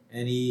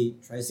 And he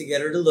tries to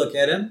get her to look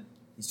at him.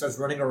 He starts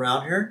running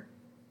around her,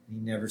 and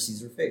he never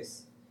sees her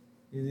face.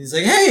 And he's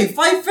like, "Hey,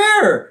 fight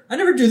fair! I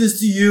never do this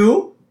to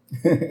you."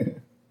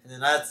 And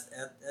then as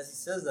he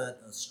says that,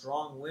 a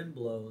strong wind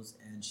blows,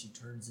 and she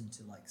turns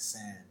into like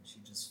sand. She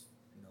just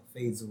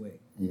fades away.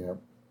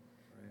 Yep.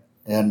 Right.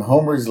 And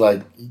Homer's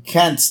like, he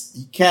can't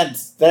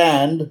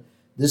stand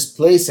this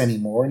place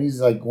anymore, and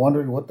he's like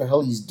wondering what the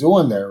hell he's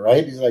doing there,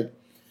 right? He's like,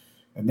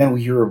 and then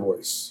we hear a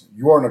voice.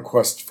 "You're on a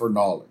quest for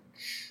knowledge."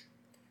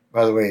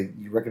 By the way,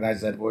 you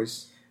recognize that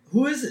voice?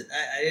 Who is it?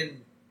 I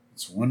didn't.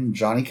 It's one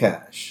Johnny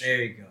Cash.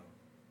 There you go.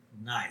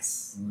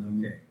 Nice.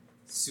 Okay.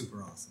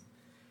 Super awesome.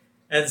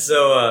 And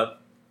so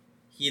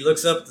he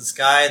looks up at the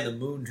sky, and the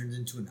moon turns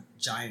into a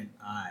giant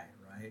eye,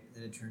 right?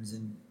 Then it turns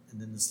in,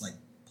 and then this like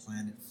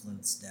planet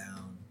floats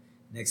down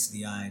next to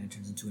the eye, and it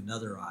turns into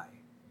another eye.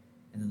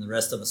 And then the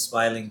rest of a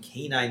smiling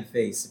canine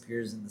face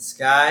appears in the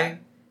sky.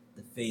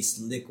 The face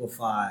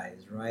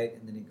liquefies, right?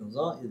 And then it goes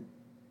on.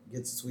 It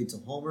gets its way to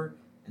Homer,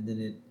 and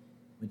then it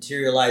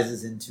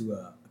materializes into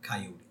a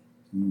coyote,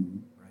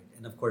 right?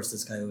 And of course,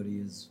 this coyote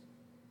is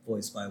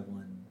voiced by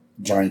one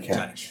Johnny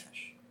Cash.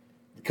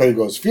 The coyote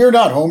goes, "Fear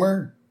not,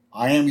 Homer.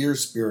 I am your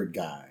spirit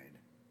guide."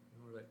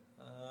 And we're like,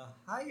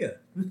 hiya.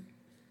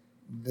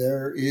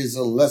 "There is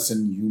a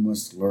lesson you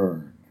must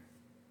learn."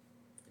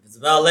 "If it's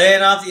about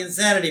laying off the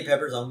insanity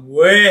peppers, I'm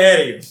way ahead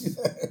of you."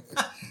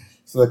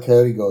 So the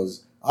coyote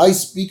goes, "I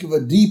speak of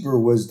a deeper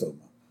wisdom.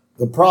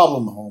 The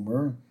problem,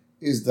 Homer,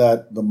 is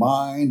that the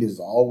mind is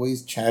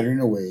always chattering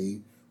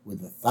away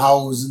with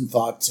 1,000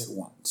 thoughts at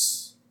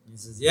once." He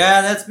says,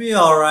 "Yeah, that's me,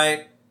 all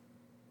right."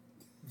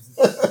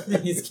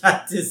 He's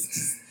got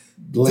this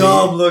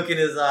dumb look in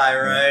his eye,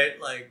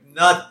 right? Like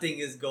nothing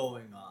is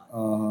going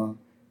on.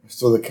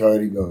 So the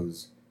coyote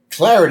goes,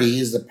 "Clarity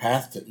is the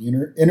path to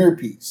inner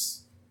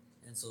peace."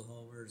 And so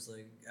Homer's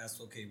like, asks,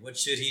 "Okay, what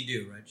should he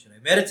do, right? Should I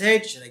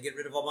meditate? Should I get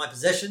rid of all my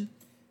possession?"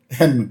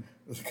 And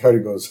the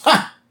coyote goes,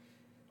 "Ha!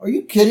 Are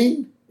you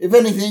kidding? If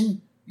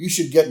anything, you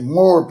should get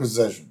more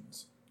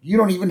possessions. You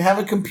don't even have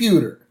a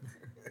computer."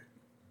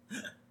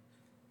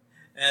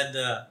 And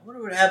I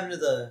wonder what happened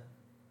to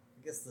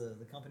I guess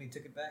the company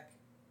took it back?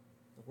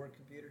 The work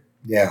computer?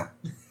 Yeah.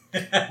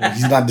 Well,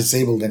 he's not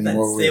disabled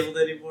anymore,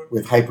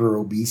 with hyper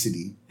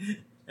obesity.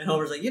 And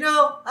Homer's like,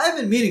 I've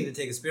been meaning to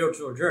take a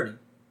spiritual journey,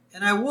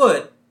 and I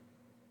would.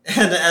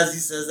 And as he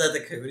says that, the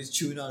coyote's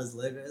chewing on his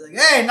leg. He's like,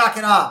 "Hey, knock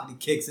it off!" And he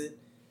kicks it.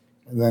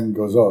 And then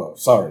goes, "Oh,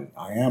 sorry,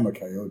 I am a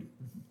coyote."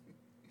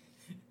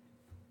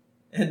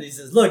 And he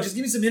says, "Look, just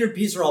give me some inner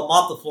peace, or I'll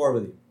mop the floor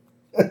with you."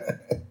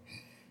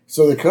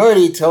 So the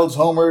coyote tells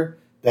Homer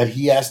that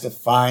he has to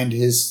find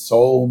his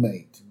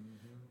soulmate,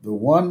 the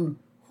one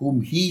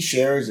whom he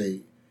shares a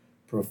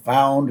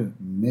profound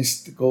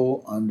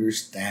mystical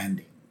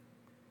understanding.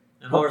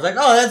 And Homer's like,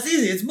 "Oh, that's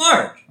easy. It's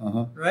Marge."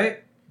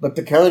 Right? But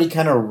the coyote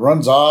kind of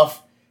runs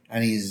off,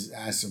 and he's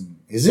asks him,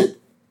 "Is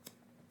it?"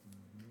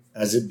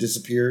 As it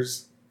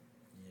disappears.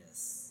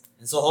 Yes.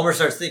 And so Homer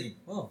starts thinking,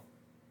 "Oh,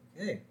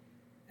 okay."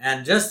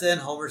 And just then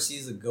Homer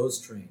sees a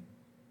ghost train,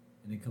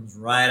 and it comes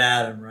right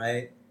at him,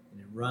 right?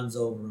 And it runs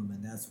over him,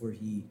 and that's where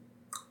he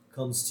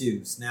comes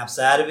to, snaps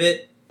out of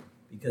it,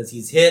 because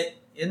he's hit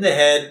in the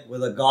head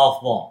with a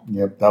golf ball.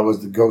 Yep, that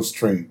was the ghost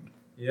train.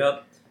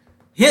 Yep.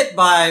 Hit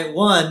by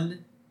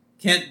one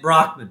Kent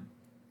Brockman.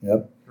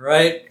 Yep.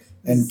 Right?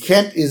 And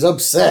Kent is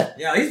upset.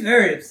 Yeah, he's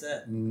very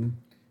upset. Mm-hmm.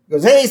 He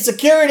goes, hey,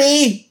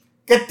 security!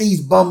 Get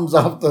these bums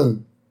off the...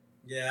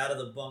 Yeah, out of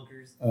the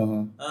bunkers.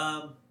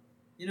 Uh-huh.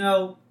 You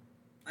know,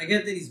 I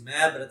get that he's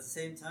mad, but at the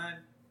same time,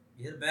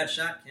 you hit a bad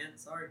shot, Kent.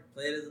 Sorry,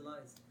 play it as it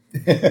lies.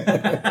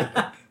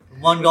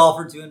 From one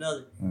golfer to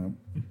another.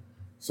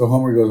 So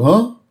Homer goes,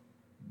 huh?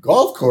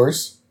 Golf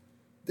course?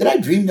 Did I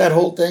dream that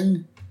whole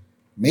thing?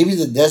 Maybe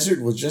the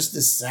desert was just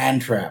a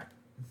sand trap.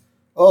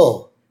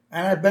 Oh,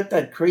 and I bet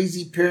that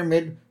crazy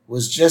pyramid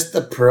was just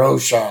the pro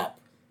shop.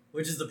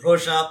 Which is the pro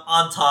shop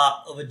on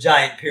top of a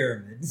giant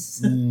pyramid.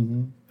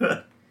 Mm-hmm.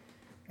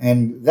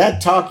 And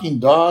that talking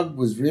coyote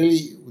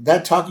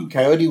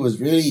was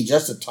really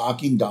just a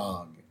talking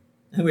dog.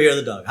 And we hear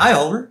the dog. Hi,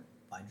 Homer.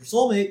 Find your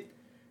soulmate.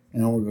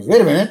 And Homer goes,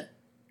 wait a minute.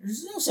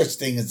 There's no such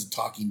thing as a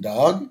talking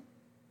dog.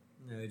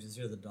 No, you just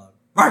hear the dog.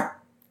 Bark!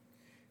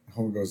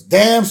 Homer goes,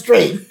 damn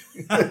straight.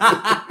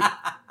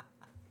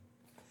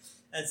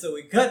 And so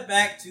we cut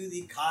back to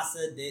the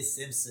Casa de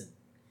Simpson.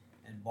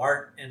 And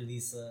Bart and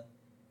Lisa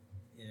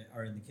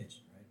are in the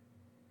kitchen, right?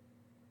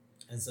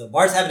 And so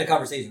Bart's having a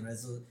conversation, right?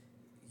 So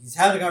he's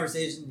having a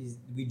conversation.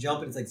 We jump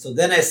and it's like, so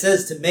then I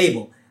says to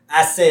Mabel,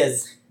 I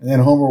says... And then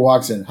Homer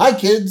walks in. Hi,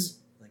 kids.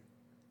 Like,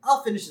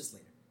 I'll finish this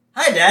later.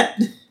 Hi,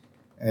 Dad.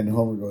 And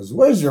Homer goes,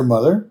 where's your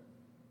mother?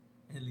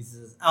 And Lisa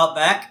says, out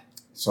back.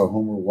 So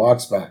Homer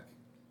walks back.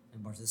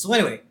 And Bart says, so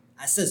anyway,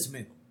 I says to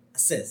Mabel, I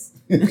says.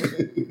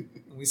 And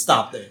we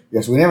stop there.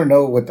 Yes, we never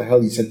know what the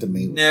hell he said to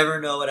Mabel.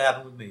 Never know what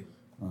happened with Mabel.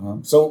 Uh-huh.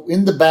 So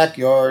in the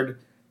backyard,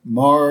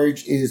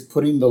 Marge is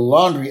putting the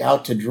laundry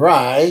out to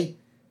dry,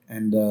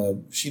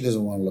 and she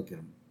doesn't want to look at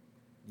him.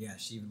 Yeah,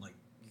 she even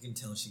you can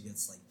tell she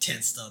gets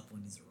tensed up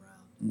when he's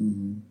around.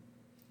 Mm-hmm.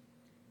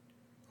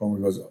 Homer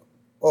goes,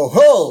 oh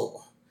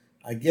ho!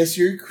 I guess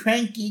you're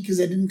cranky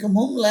because I didn't come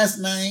home last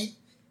night.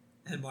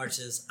 And Marge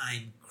says,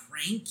 I'm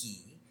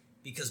cranky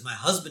because my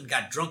husband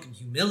got drunk and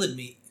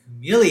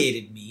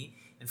humiliated me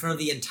in front of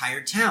the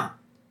entire town.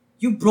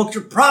 You broke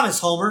your promise,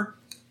 Homer.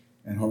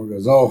 And Homer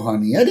goes, oh,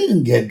 honey, I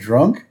didn't get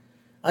drunk.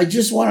 I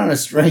just went on a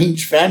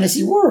strange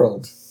fantasy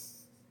world.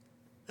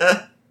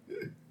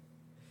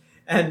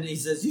 And he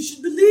says, you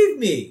should believe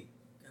me.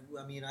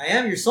 I mean, I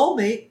am your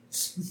soulmate.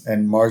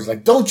 And Marge's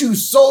like, don't you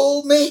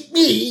soulmate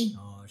me.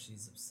 Oh,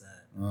 she's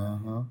upset.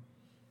 Uh-huh.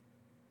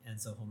 And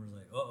so Homer's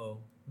like, uh-oh.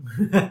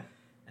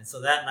 And so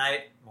that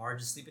night,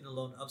 Marge is sleeping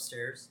alone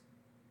upstairs.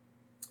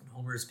 And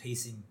Homer is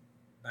pacing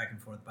back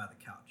and forth by the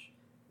couch,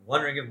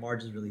 wondering if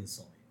Marge is really his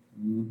soulmate.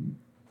 Mm-hmm.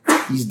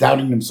 He's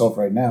doubting himself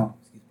right now.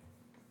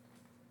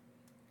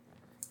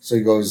 So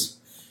he goes,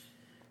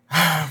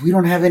 we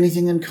don't have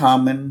anything in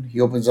common. He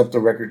opens up the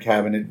record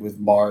cabinet with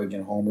Marge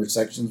and Homer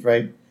sections,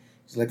 right?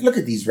 He's like, look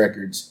at these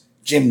records.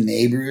 Jim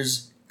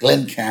Neighbors,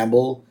 Glenn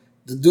Campbell,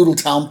 the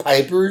Doodletown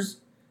Pipers.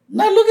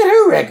 Now look at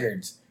her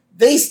records.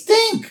 They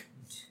stink.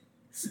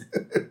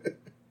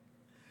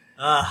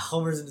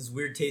 Homer's in his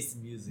weird taste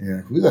in music.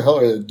 Yeah, who the hell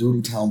are the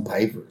Doodletown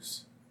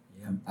Pipers?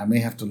 Yeah. I may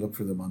have to look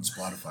for them on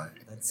Spotify.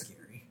 That's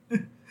scary.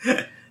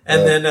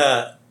 And then,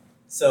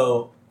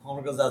 so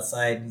Homer goes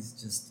outside and he's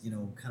just,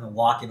 kind of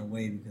walking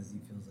away because he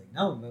feels like,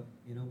 no, but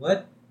you know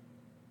what?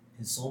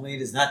 His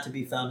soulmate is not to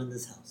be found in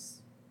this house.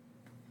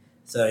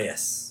 So,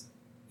 yes,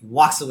 he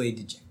walks away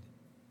dejected.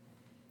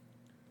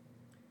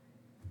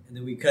 And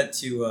then we cut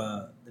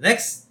to the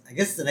next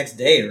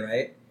day,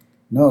 right?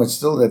 No, it's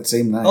still that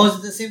same night. Oh, is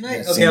it the same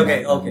night? Yeah,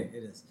 Okay,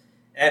 it is.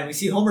 And we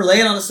see Homer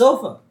laying on a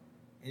sofa.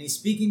 And he's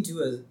speaking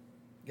to a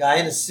guy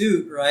in a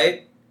suit,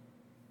 right?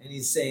 And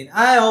he's saying,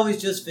 I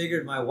always just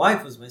figured my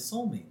wife was my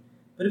soulmate.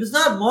 But if it's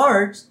not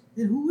Marge,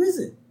 then who is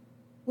it?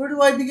 Where do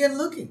I begin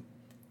looking?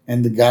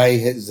 And the guy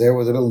is there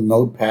with a little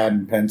notepad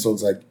and pencil.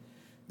 It's like,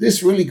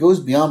 this really goes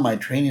beyond my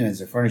training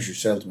as a furniture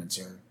salesman,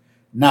 sir.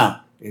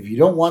 Now, if you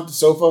don't want the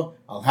sofa,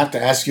 I'll have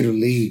to ask you to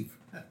leave.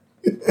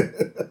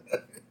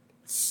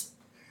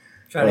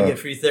 Trying to get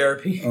free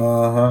therapy.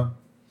 Uh-huh.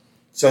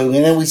 So and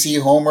then we see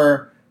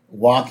Homer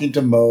walking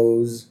to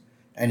Moe's,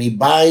 and he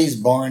buys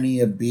Barney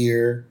a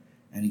beer,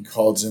 and he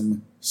calls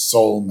him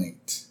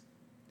soulmate.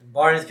 And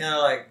Barney's kind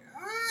of like,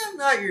 I'm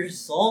not your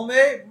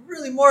soulmate. I'm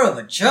really more of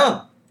a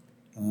chum.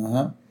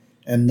 Uh-huh.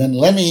 And then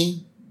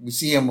Lenny, we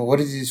see him, what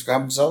does he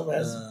describe himself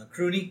as?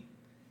 Croony.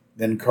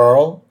 Then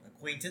Carl.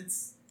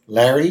 Acquaintance.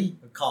 Larry.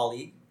 A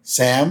colleague.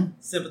 Sam.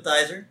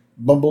 Sympathizer.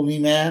 Bumblebee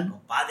Man.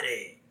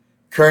 Compadre.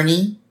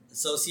 Kearney.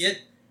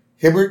 Associate.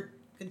 Hibbert.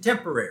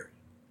 Contemporary.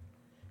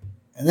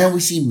 And then we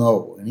see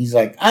Moe, and he's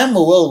like, I'm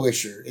a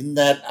well-wisher in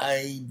that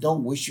I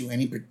don't wish you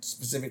any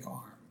specific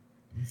harm.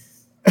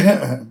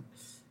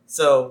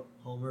 So,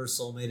 Homer's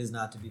soulmate is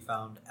not to be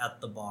found at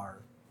the bar.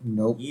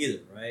 Nope. Either,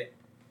 right?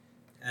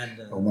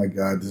 And oh my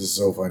God, this is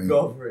so funny.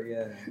 Go for it,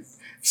 yeah.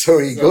 So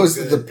he goes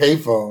to the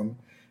payphone,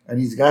 and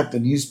he's got the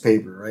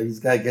newspaper, right?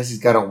 I guess he's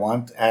got a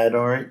want ad,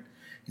 all right?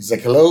 He's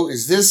like, hello,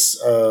 is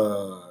this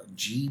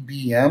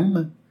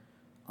GBM?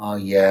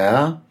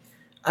 Yeah.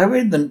 I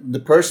read the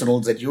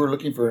personals that you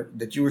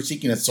were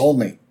seeking a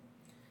soulmate.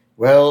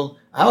 Well,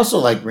 I also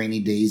like rainy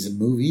days and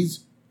movies.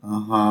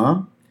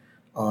 Uh-huh.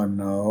 Oh,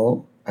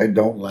 no, I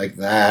don't like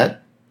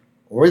that.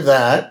 or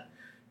that.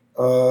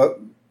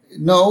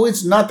 No,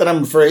 it's not that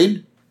I'm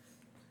afraid.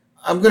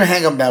 I'm going to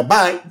hang up now.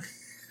 Bye.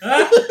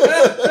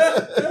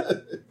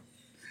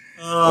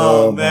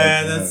 Oh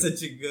man, that's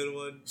such a good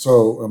one.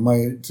 So am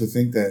I to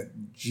think that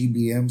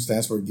GBM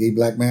stands for gay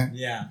black man?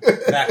 Yeah,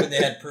 back when they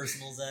had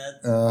personals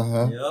ads.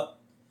 Uh-huh. Yep.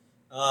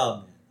 Oh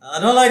man, I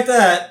don't like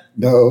that.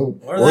 No.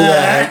 Or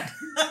that.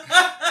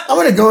 I'm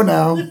going to go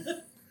now.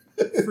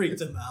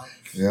 Freaked him out.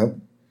 Yep.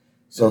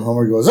 So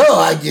Homer goes, oh,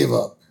 I give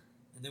up.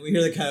 And then we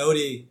hear the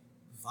coyote,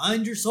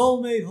 find your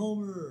soulmate,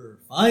 Homer.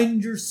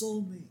 Find your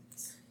soulmate.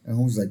 And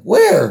Homer's like,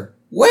 where?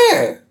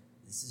 Where?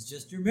 This is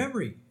just your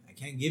memory. I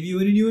can't give you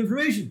any new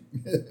information.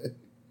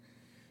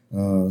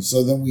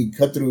 So then we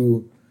cut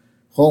through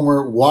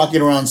Homer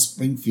walking around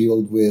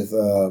Springfield with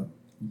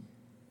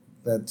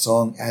that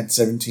song At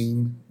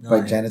 17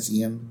 by Janis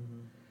Ian.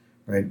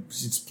 Mm-hmm. Right?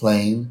 It's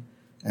playing.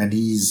 And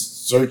he's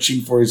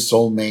searching for his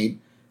soulmate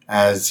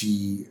as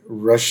he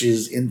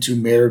rushes into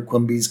Mayor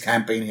Quimby's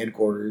campaign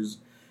headquarters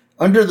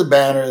under the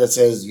banner that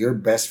says, your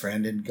best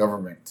friend in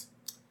government.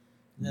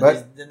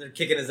 Then they're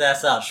kicking his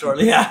ass out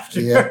shortly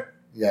after.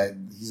 Yeah,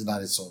 he's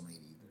not his soulmate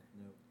either.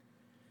 Nope.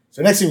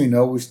 So next thing we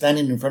know, we're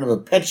standing in front of a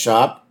pet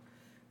shop,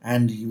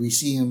 and we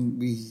see him.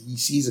 He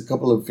sees a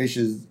couple of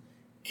fishes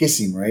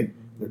kissing. Right,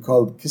 mm-hmm. They're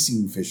called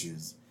kissing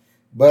fishes.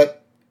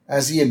 But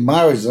as he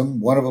admires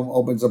them, one of them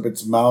opens up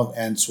its mouth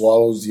and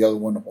swallows the other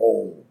one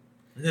whole.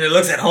 And then it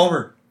looks at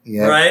Homer.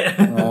 Yeah, right,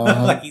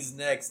 like he's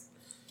next.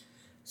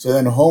 So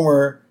then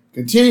Homer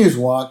continues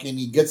walking.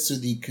 He gets to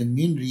the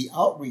community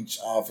outreach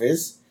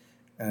office.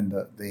 And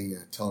they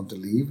tell him to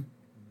leave.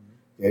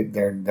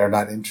 They're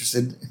not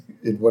interested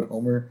in what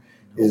Homer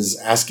is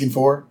asking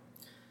for.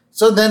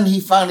 So then he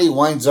finally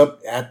winds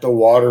up at the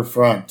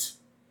waterfront,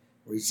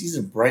 where he sees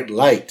a bright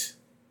light.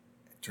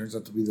 It turns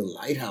out to be the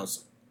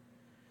lighthouse.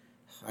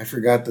 I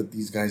forgot that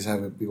these guys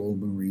have a big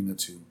old marina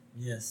too.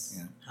 Yes.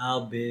 Yeah.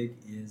 How big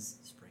is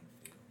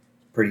Springfield?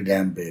 Pretty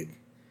damn big.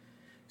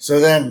 So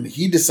then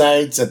he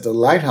decides that the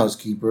lighthouse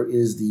keeper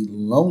is the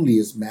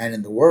loneliest man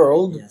in the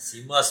world. Yes,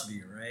 he must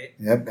be, right?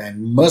 Yep,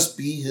 and must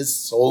be his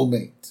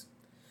soulmate.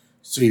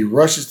 So he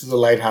rushes to the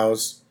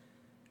lighthouse,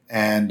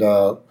 and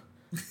one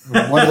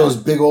of those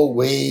big old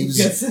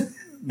waves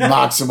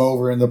knocks him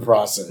over in the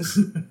process.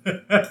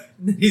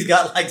 He's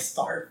got like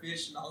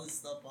starfish and all this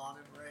stuff on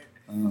him, right?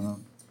 Uh-huh.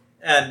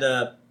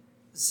 And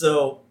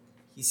so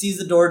he sees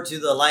the door to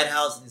the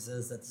lighthouse, and he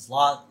says that this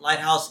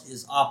lighthouse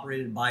is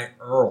operated by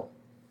Earl.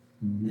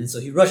 Mm-hmm. And so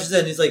he rushes in,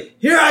 and he's like,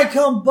 here I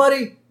come,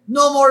 buddy.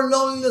 No more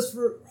loneliness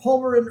for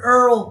Homer and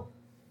Earl.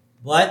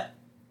 But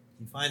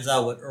he finds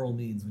out what Earl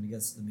means when he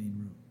gets to the main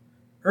room.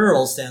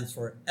 Earl stands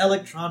for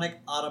Electronic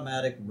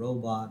Automatic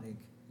Robotic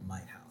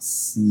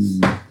Lighthouse.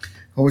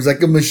 Homer's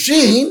like, a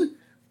machine?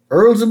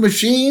 Earl's a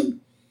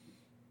machine?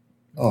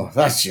 Oh,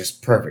 that's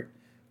just perfect.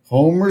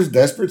 Homer's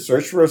desperate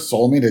search for a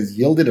soulmate has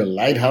yielded a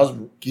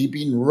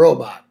lighthouse-keeping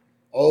robot.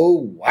 Oh,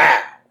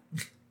 wow.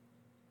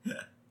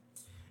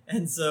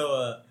 And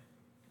so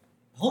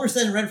Homer's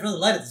standing right in front of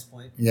the light at this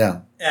point.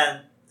 Yeah.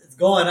 And it's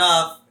going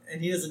off.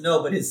 And he doesn't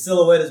know, but his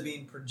silhouette is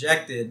being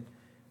projected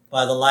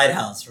by the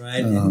lighthouse,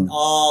 right? And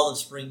all of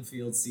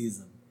Springfield sees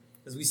him.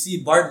 Because we see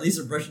Bart and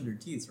Lisa brushing their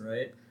teeth,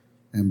 right?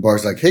 And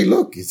Bart's like, hey,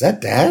 look, is that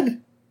Dad?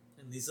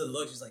 And Lisa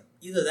looks, she's like,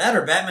 either that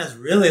or Batman's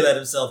really let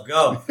himself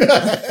go.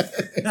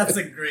 That's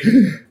a great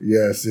thing.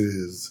 Yes, it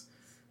is.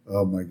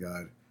 Oh, my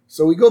God.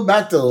 So we go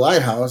back to the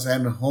lighthouse,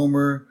 and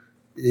Homer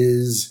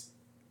is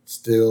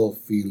still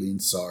feeling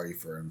sorry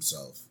for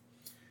himself.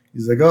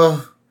 He's like,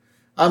 oh,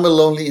 I'm a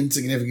lonely,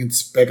 insignificant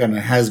speck on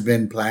a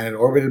has-been planet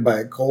orbited by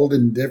a cold,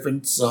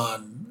 indifferent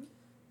sun.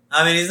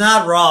 I mean, he's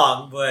not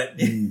wrong, but...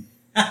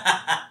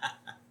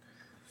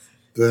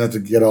 Doesn't have to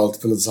get all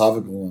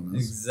philosophical on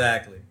us.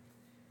 Exactly.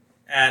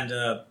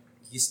 And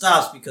he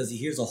stops because he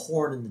hears a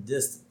horn in the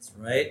distance,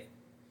 right?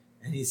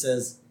 And he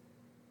says,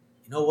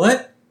 you know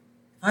what?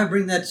 If I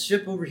bring that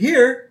ship over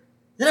here,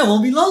 then I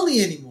won't be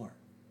lonely anymore.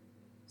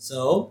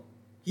 So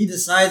he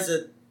decides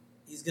that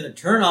he's going to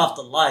turn off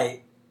the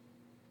light,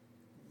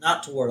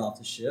 not to ward off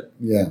the ship,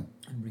 and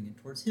bring it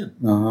towards him.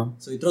 Uh-huh.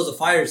 So he throws a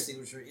fire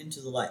extinguisher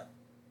into the light.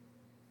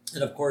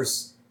 And of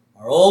course,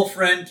 our old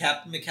friend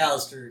Captain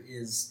McAllister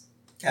is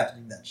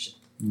captaining that ship.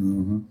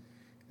 Uh-huh.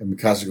 And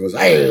McAllister goes,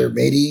 "Aye,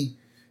 matey,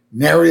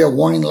 nary a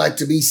warning light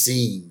to be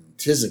seen.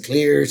 'Tis a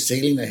clear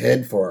sailing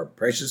ahead for our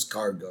precious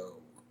cargo."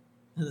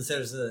 And the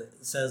sailor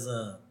says,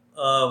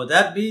 would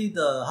that be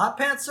the hot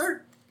pants,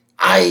 sir?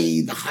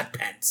 Aye, the hot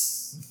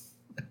pants.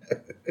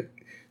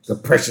 The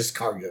precious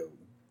cargo.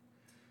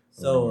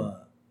 So,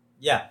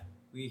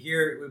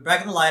 we're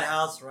back in the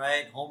lighthouse,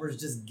 right? Homer's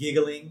just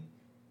giggling.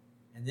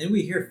 And then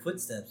we hear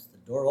footsteps. The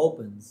door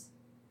opens,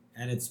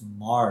 and it's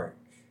Marge.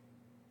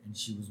 And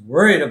she was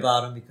worried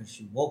about him because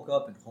she woke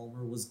up and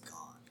Homer was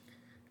gone.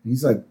 And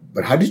he's like,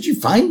 "But how did you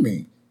find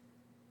me?"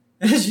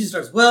 And she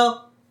starts,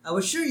 "Well, I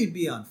was sure you'd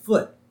be on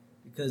foot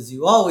because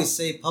you always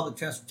say public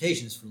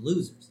transportation is for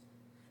losers.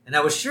 And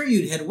I was sure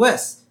you'd head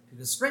west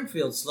because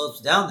Springfield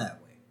slopes down that way."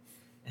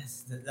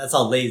 That's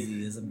how lazy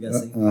he is, I'm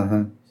guessing.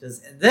 Uh-huh.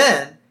 And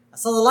then I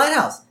saw the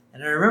lighthouse,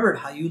 And I remembered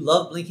how you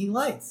love blinking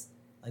lights,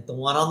 like the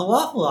one on the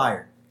waffle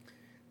iron.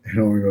 And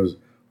Homer goes,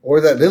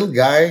 or that little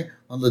guy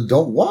on the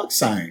don't walk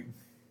sign.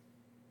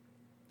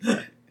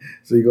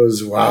 So he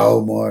goes, wow,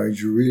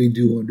 Marge, you really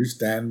do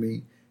understand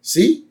me.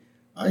 See,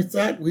 I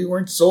thought we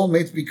weren't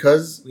soulmates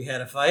because... We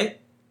had a fight?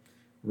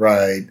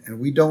 Right, and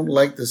we don't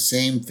like the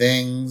same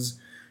things.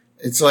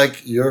 It's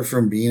like you're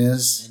from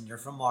Venus. And you're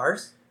from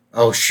Mars?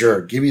 Oh,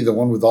 sure. Give me the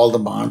one with all the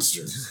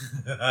monsters.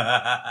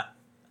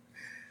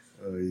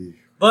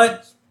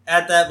 But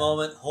at that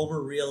moment,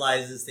 Homer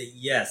realizes that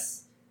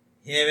yes,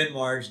 him and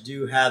Marge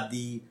do have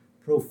the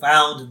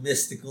profound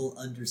mystical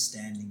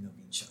understanding of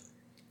each other.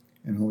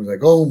 And Homer's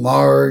like, oh,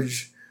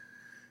 Marge,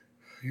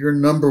 you're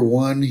number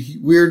one.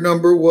 We're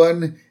number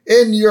one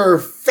in your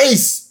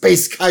face,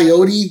 Space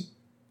Coyote.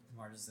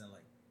 Marge is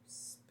like,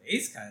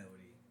 Space Coyote?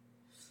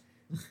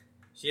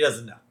 She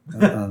doesn't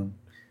know.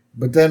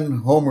 But then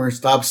Homer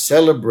stops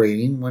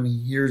celebrating when he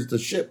hears the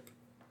ship.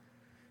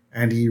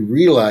 And he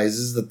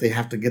realizes that they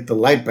have to get the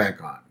light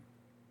back on.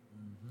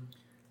 Mm-hmm.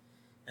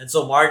 And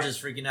so Marge is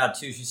freaking out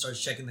too. She starts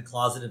checking the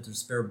closet if there's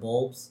spare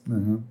bulbs.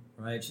 Mm-hmm.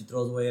 Right? She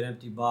throws away an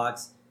empty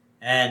box.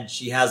 And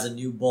she has a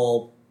new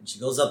bulb. And she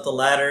goes up the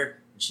ladder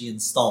and she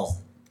installs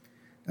it.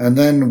 And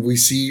then we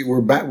see,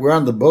 we're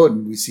on the boat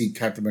and we see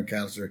Captain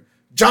McAllister.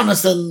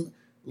 Jonathan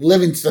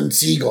Livingston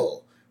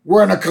Seagull.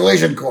 We're on a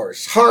collision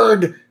course.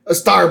 Hard a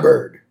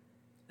starboard.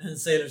 And the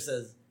sailor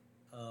says,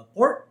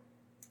 port?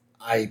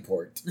 I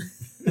port.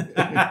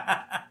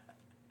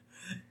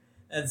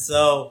 And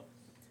so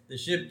the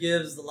ship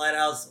gives the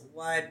lighthouse a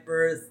wide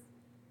berth,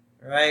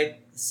 right?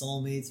 The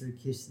soulmates are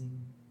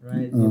kissing,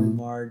 right? Him and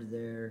Marge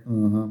there.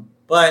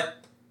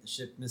 But the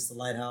ship missed the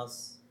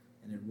lighthouse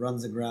and it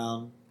runs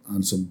aground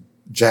On some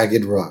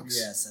jagged rocks.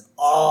 Yes, and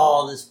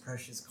all this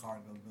precious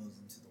cargo goes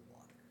into the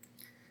water.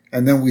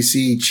 And then we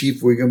see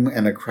Chief Wiggum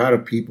and a crowd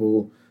of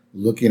people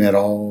looking at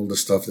all the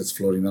stuff that's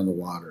floating on the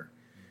water.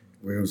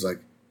 Wiggum's like,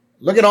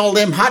 look at all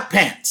them hot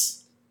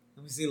pants.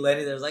 And we see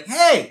Lenny there's like,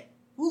 hey,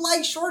 who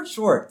likes short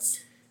shorts?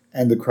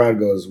 And the crowd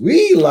goes,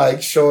 we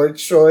like short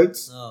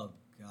shorts. Oh,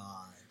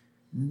 God.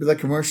 Remember that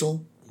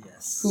commercial?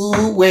 Yes.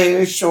 Who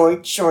wears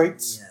short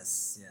shorts?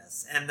 Yes,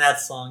 yes. And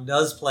that song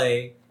does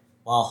play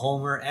while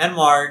Homer and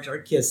Marge are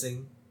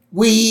kissing.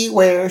 We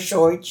wear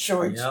short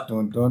shorts. Yep.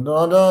 Dun, dun,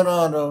 dun, dun,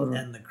 dun, dun.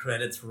 And the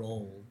credits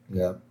roll.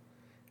 Yep.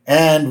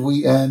 And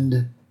we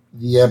end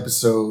the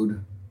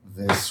episode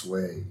this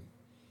way.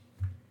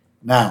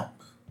 Now,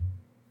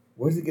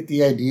 where did they get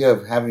the idea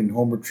of having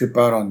Homer trip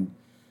out on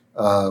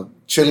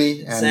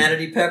chili and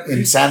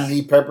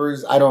insanity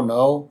peppers? I don't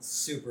know.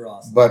 Super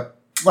awesome. But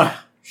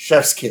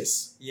chef's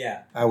kiss.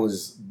 Yeah. That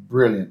was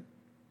brilliant.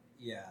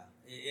 Yeah.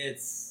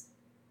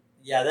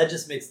 That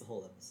just makes the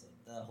whole episode.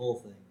 That whole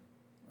thing.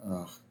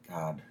 Oh,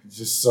 God. It's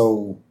just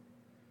so,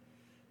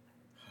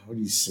 how do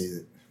you say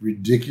that?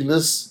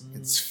 Ridiculous. Mm.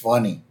 It's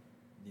funny.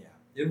 Yeah.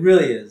 It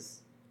really is.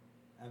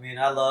 I mean,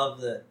 I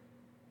love that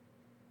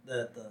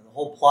the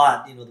whole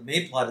plot, the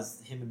main plot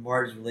is him and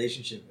Marge's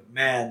relationship. But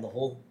man, the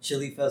whole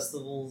chili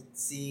festival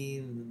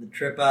scene and then the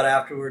trip out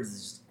afterwards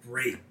is just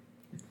great.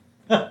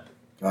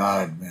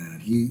 God,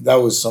 man. That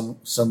was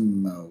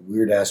some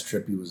weird ass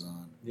trip he was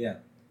on. Yeah.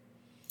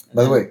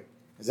 By the way,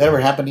 has that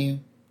ever happened to you?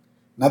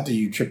 Not that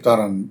you tripped out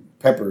on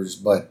peppers,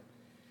 but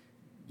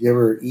you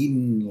ever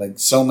eaten like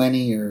so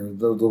many or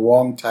the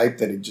wrong type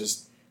that it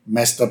just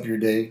messed up your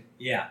day?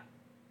 Yeah.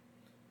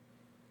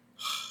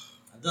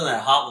 I've done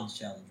that Hot Ones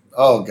challenge before.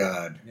 Oh,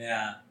 God.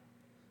 Yeah.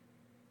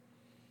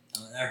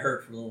 That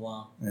hurt for a little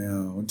while.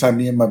 Yeah. One time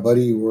me and my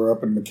buddy were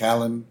up in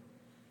McAllen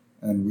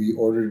and we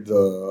ordered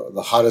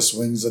the hottest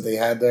wings that they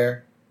had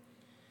there.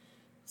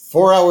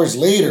 4 hours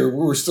later,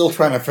 we were still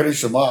trying to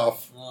finish them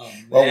off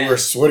while we were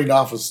sweating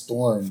off a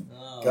storm.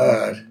 Oh,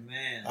 God.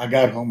 Man. I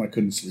got home, I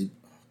couldn't sleep.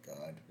 Oh,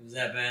 God. It was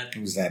that bad?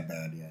 It was that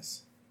bad,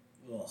 yes.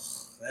 Ugh,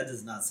 that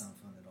does not sound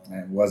fun at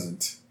all. It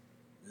wasn't.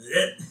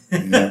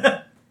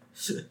 Yeah.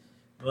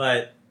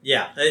 But,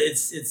 yeah,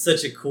 it's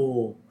such a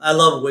cool... I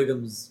love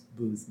Wiggum's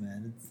booth,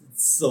 man.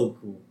 It's so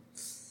cool.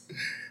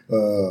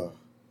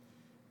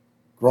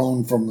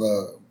 Grown from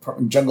the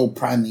jungle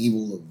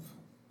primeval of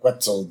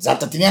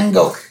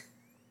Quetzalcoatl.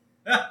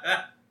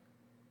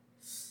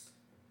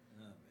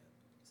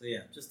 So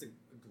yeah, just a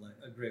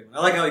great one. I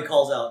like how he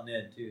calls out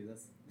Ned too.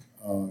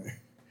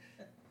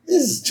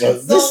 This is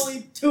just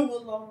only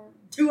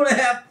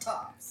 2.5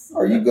 tops.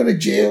 Are you going to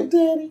jail,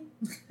 Daddy?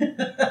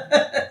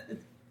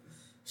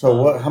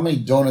 So how many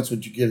donuts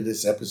would you give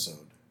this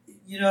episode?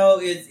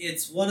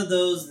 It's one of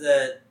those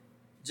that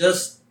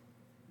just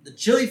the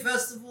chili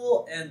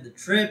festival and the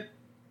trip.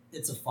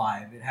 It's a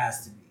 5. It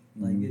has to be.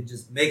 Like it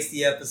just makes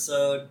the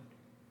episode.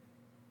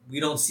 We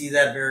don't see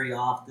that very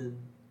often.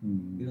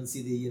 We don't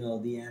see the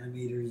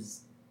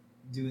animators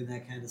doing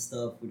that kind of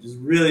stuff, which is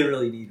really,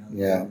 really neat.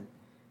 Yeah.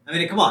 I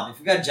mean, come on. If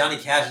you got Johnny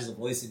Cash as a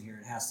voice in here,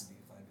 it has to be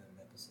a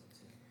 5-minute episode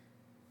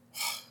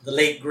too. The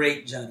late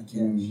great Johnny Cash.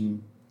 Mm-hmm.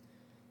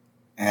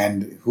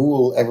 And who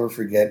will ever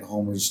forget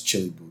Homer's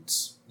chili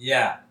boots?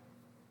 Yeah.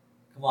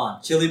 Come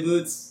on, chili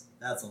boots.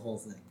 That's a whole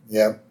thing.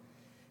 Yep.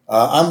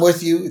 I'm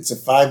with you. It's a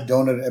 5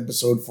 donut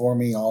episode for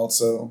me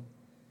also.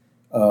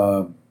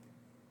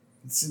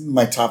 It's in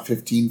my top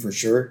 15 for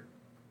sure.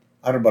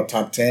 I don't know about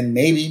top 10,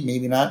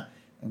 maybe not.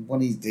 And one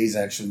of these days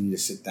I actually need to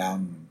sit down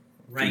and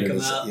Rank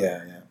them out.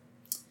 Yeah.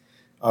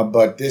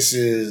 But this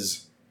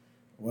is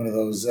one of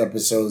those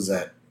episodes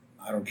that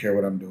I don't care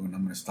what I'm doing.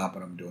 I'm going to stop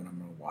what I'm doing. I'm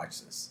going to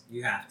watch this.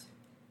 You have to.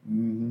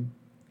 Mm-hmm.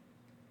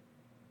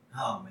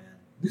 Oh, man.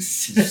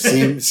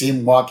 see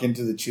him walk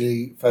into the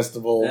chili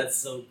festival. That's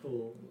so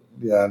cool.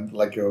 Yeah,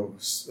 like a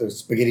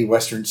spaghetti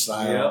western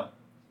style. Yeah.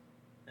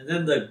 And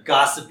then the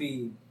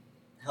gossipy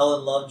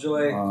Helen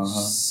Lovejoy.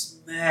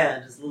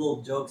 Man, just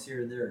little jokes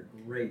here and there are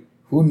great.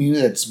 Who knew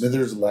that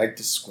Smithers liked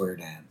to square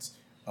dance?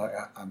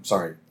 I'm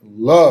sorry,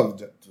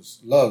 loves to He's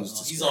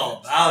square all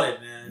dance. about it,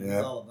 man. Yeah.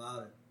 He's all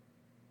about it.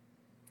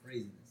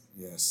 Craziness.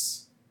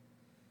 Yes.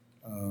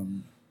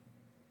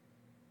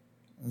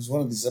 There's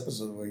one of these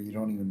episodes where you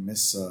don't even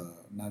miss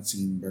not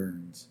seeing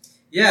Burns.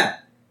 Yeah,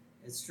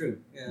 it's true.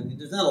 Yeah, I mean,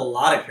 there's not a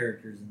lot of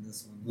characters in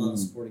this one. A lot of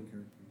supporting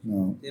characters.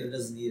 No. David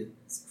doesn't need it.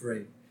 It's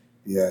great.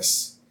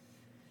 Yes.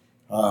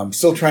 I'm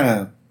still trying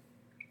to.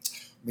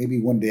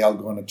 Maybe one day I'll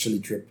go on a chili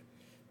trip,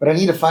 but I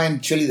need to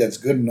find chili that's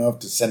good enough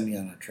to send me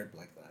on a trip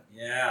like that.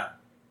 Yeah.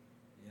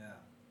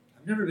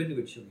 I've never been to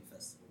a chili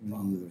festival. Me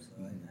Probably, either. so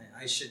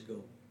I should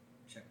go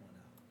check one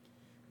out.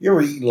 You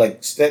ever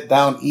step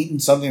down eating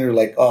something,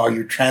 or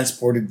you're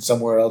transported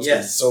somewhere else? 'Cause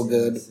Yes. It's so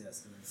good. Yes,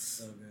 it's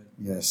so good.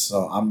 Yes.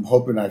 So I'm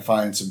hoping I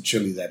find some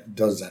chili that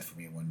does that for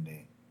me one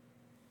day.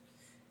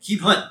 Keep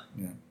hunting.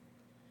 Yeah.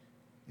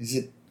 Is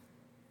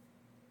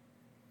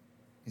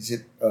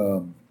it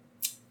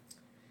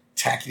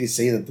tacky to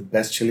say that the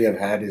best chili I've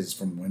had is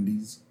from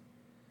Wendy's?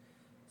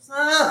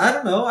 I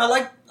don't know. I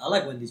like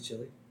Wendy's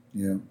chili.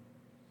 Yeah.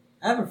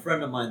 I have a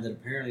friend of mine that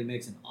apparently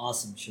makes an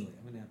awesome chili.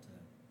 I'm gonna have to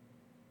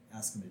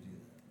ask him to do that.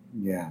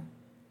 Yeah.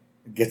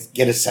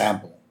 Get a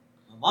sample.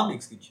 My mom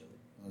makes good chili.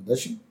 Does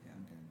she? Yeah.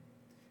 Okay.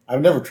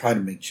 I've never tried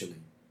to make chili.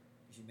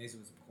 She makes it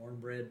with some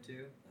cornbread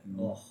too.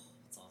 Mm.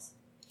 It's awesome.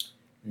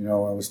 I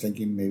was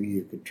thinking maybe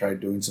you could try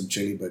doing some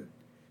chili, but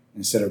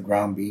instead of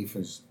ground beef,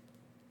 is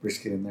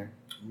brisket in there.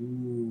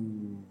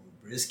 Ooh,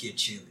 brisket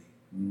chili.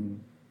 Mm.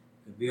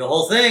 Could be a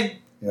whole thing.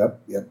 Yep.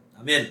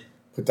 I'm in.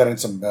 Put that in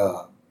some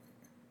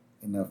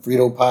in a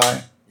Frito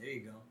pie. There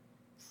you go.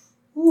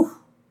 Whew.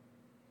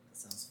 That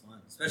sounds fun.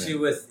 Especially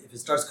if it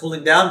starts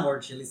cooling down more,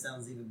 chili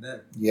sounds even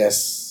better.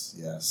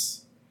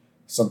 Yes.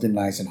 Something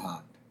nice and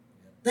hot.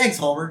 Thanks,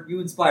 Homer. You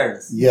inspired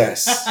us.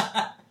 Yes.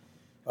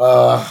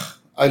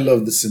 I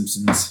love The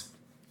Simpsons.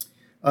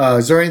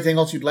 Is there anything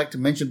else you'd like to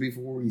mention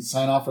before we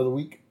sign off for the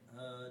week?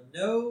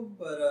 No,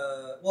 but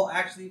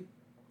actually,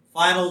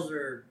 finals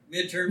or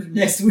midterms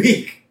next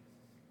week.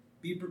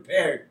 Be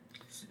prepared.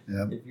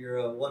 Yep. If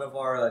you're one of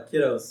our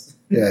kiddos.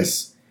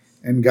 Yes.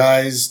 And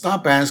guys,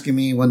 stop asking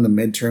me when the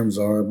midterms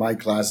are. My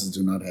classes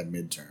do not have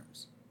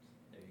midterms.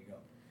 There you go.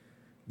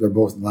 They're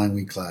both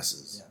 9-week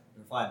classes. Yeah,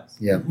 they're finals.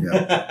 Yeah.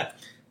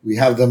 We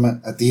have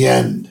them at the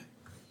end.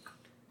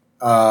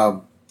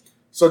 So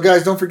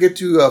guys, don't forget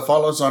to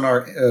follow us on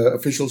our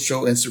official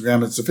show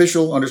Instagram. It's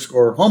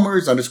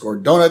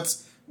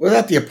official_homers_donuts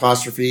without the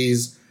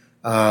apostrophes.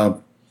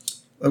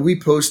 We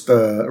post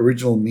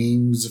original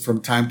memes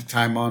from time to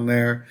time on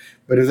there.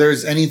 But if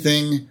there's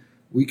anything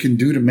we can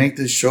do to make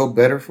this show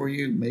better for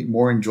you, make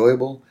more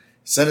enjoyable,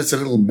 send us a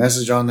little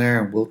message on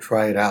there and we'll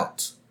try it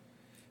out.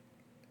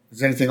 Is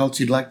there anything else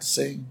you'd like to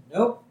say?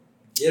 Nope.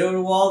 Ditto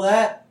to all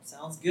that.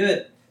 Sounds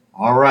good.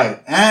 All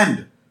right.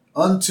 And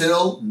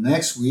until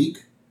next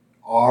week,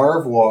 au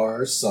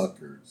revoir,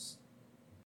 suckers.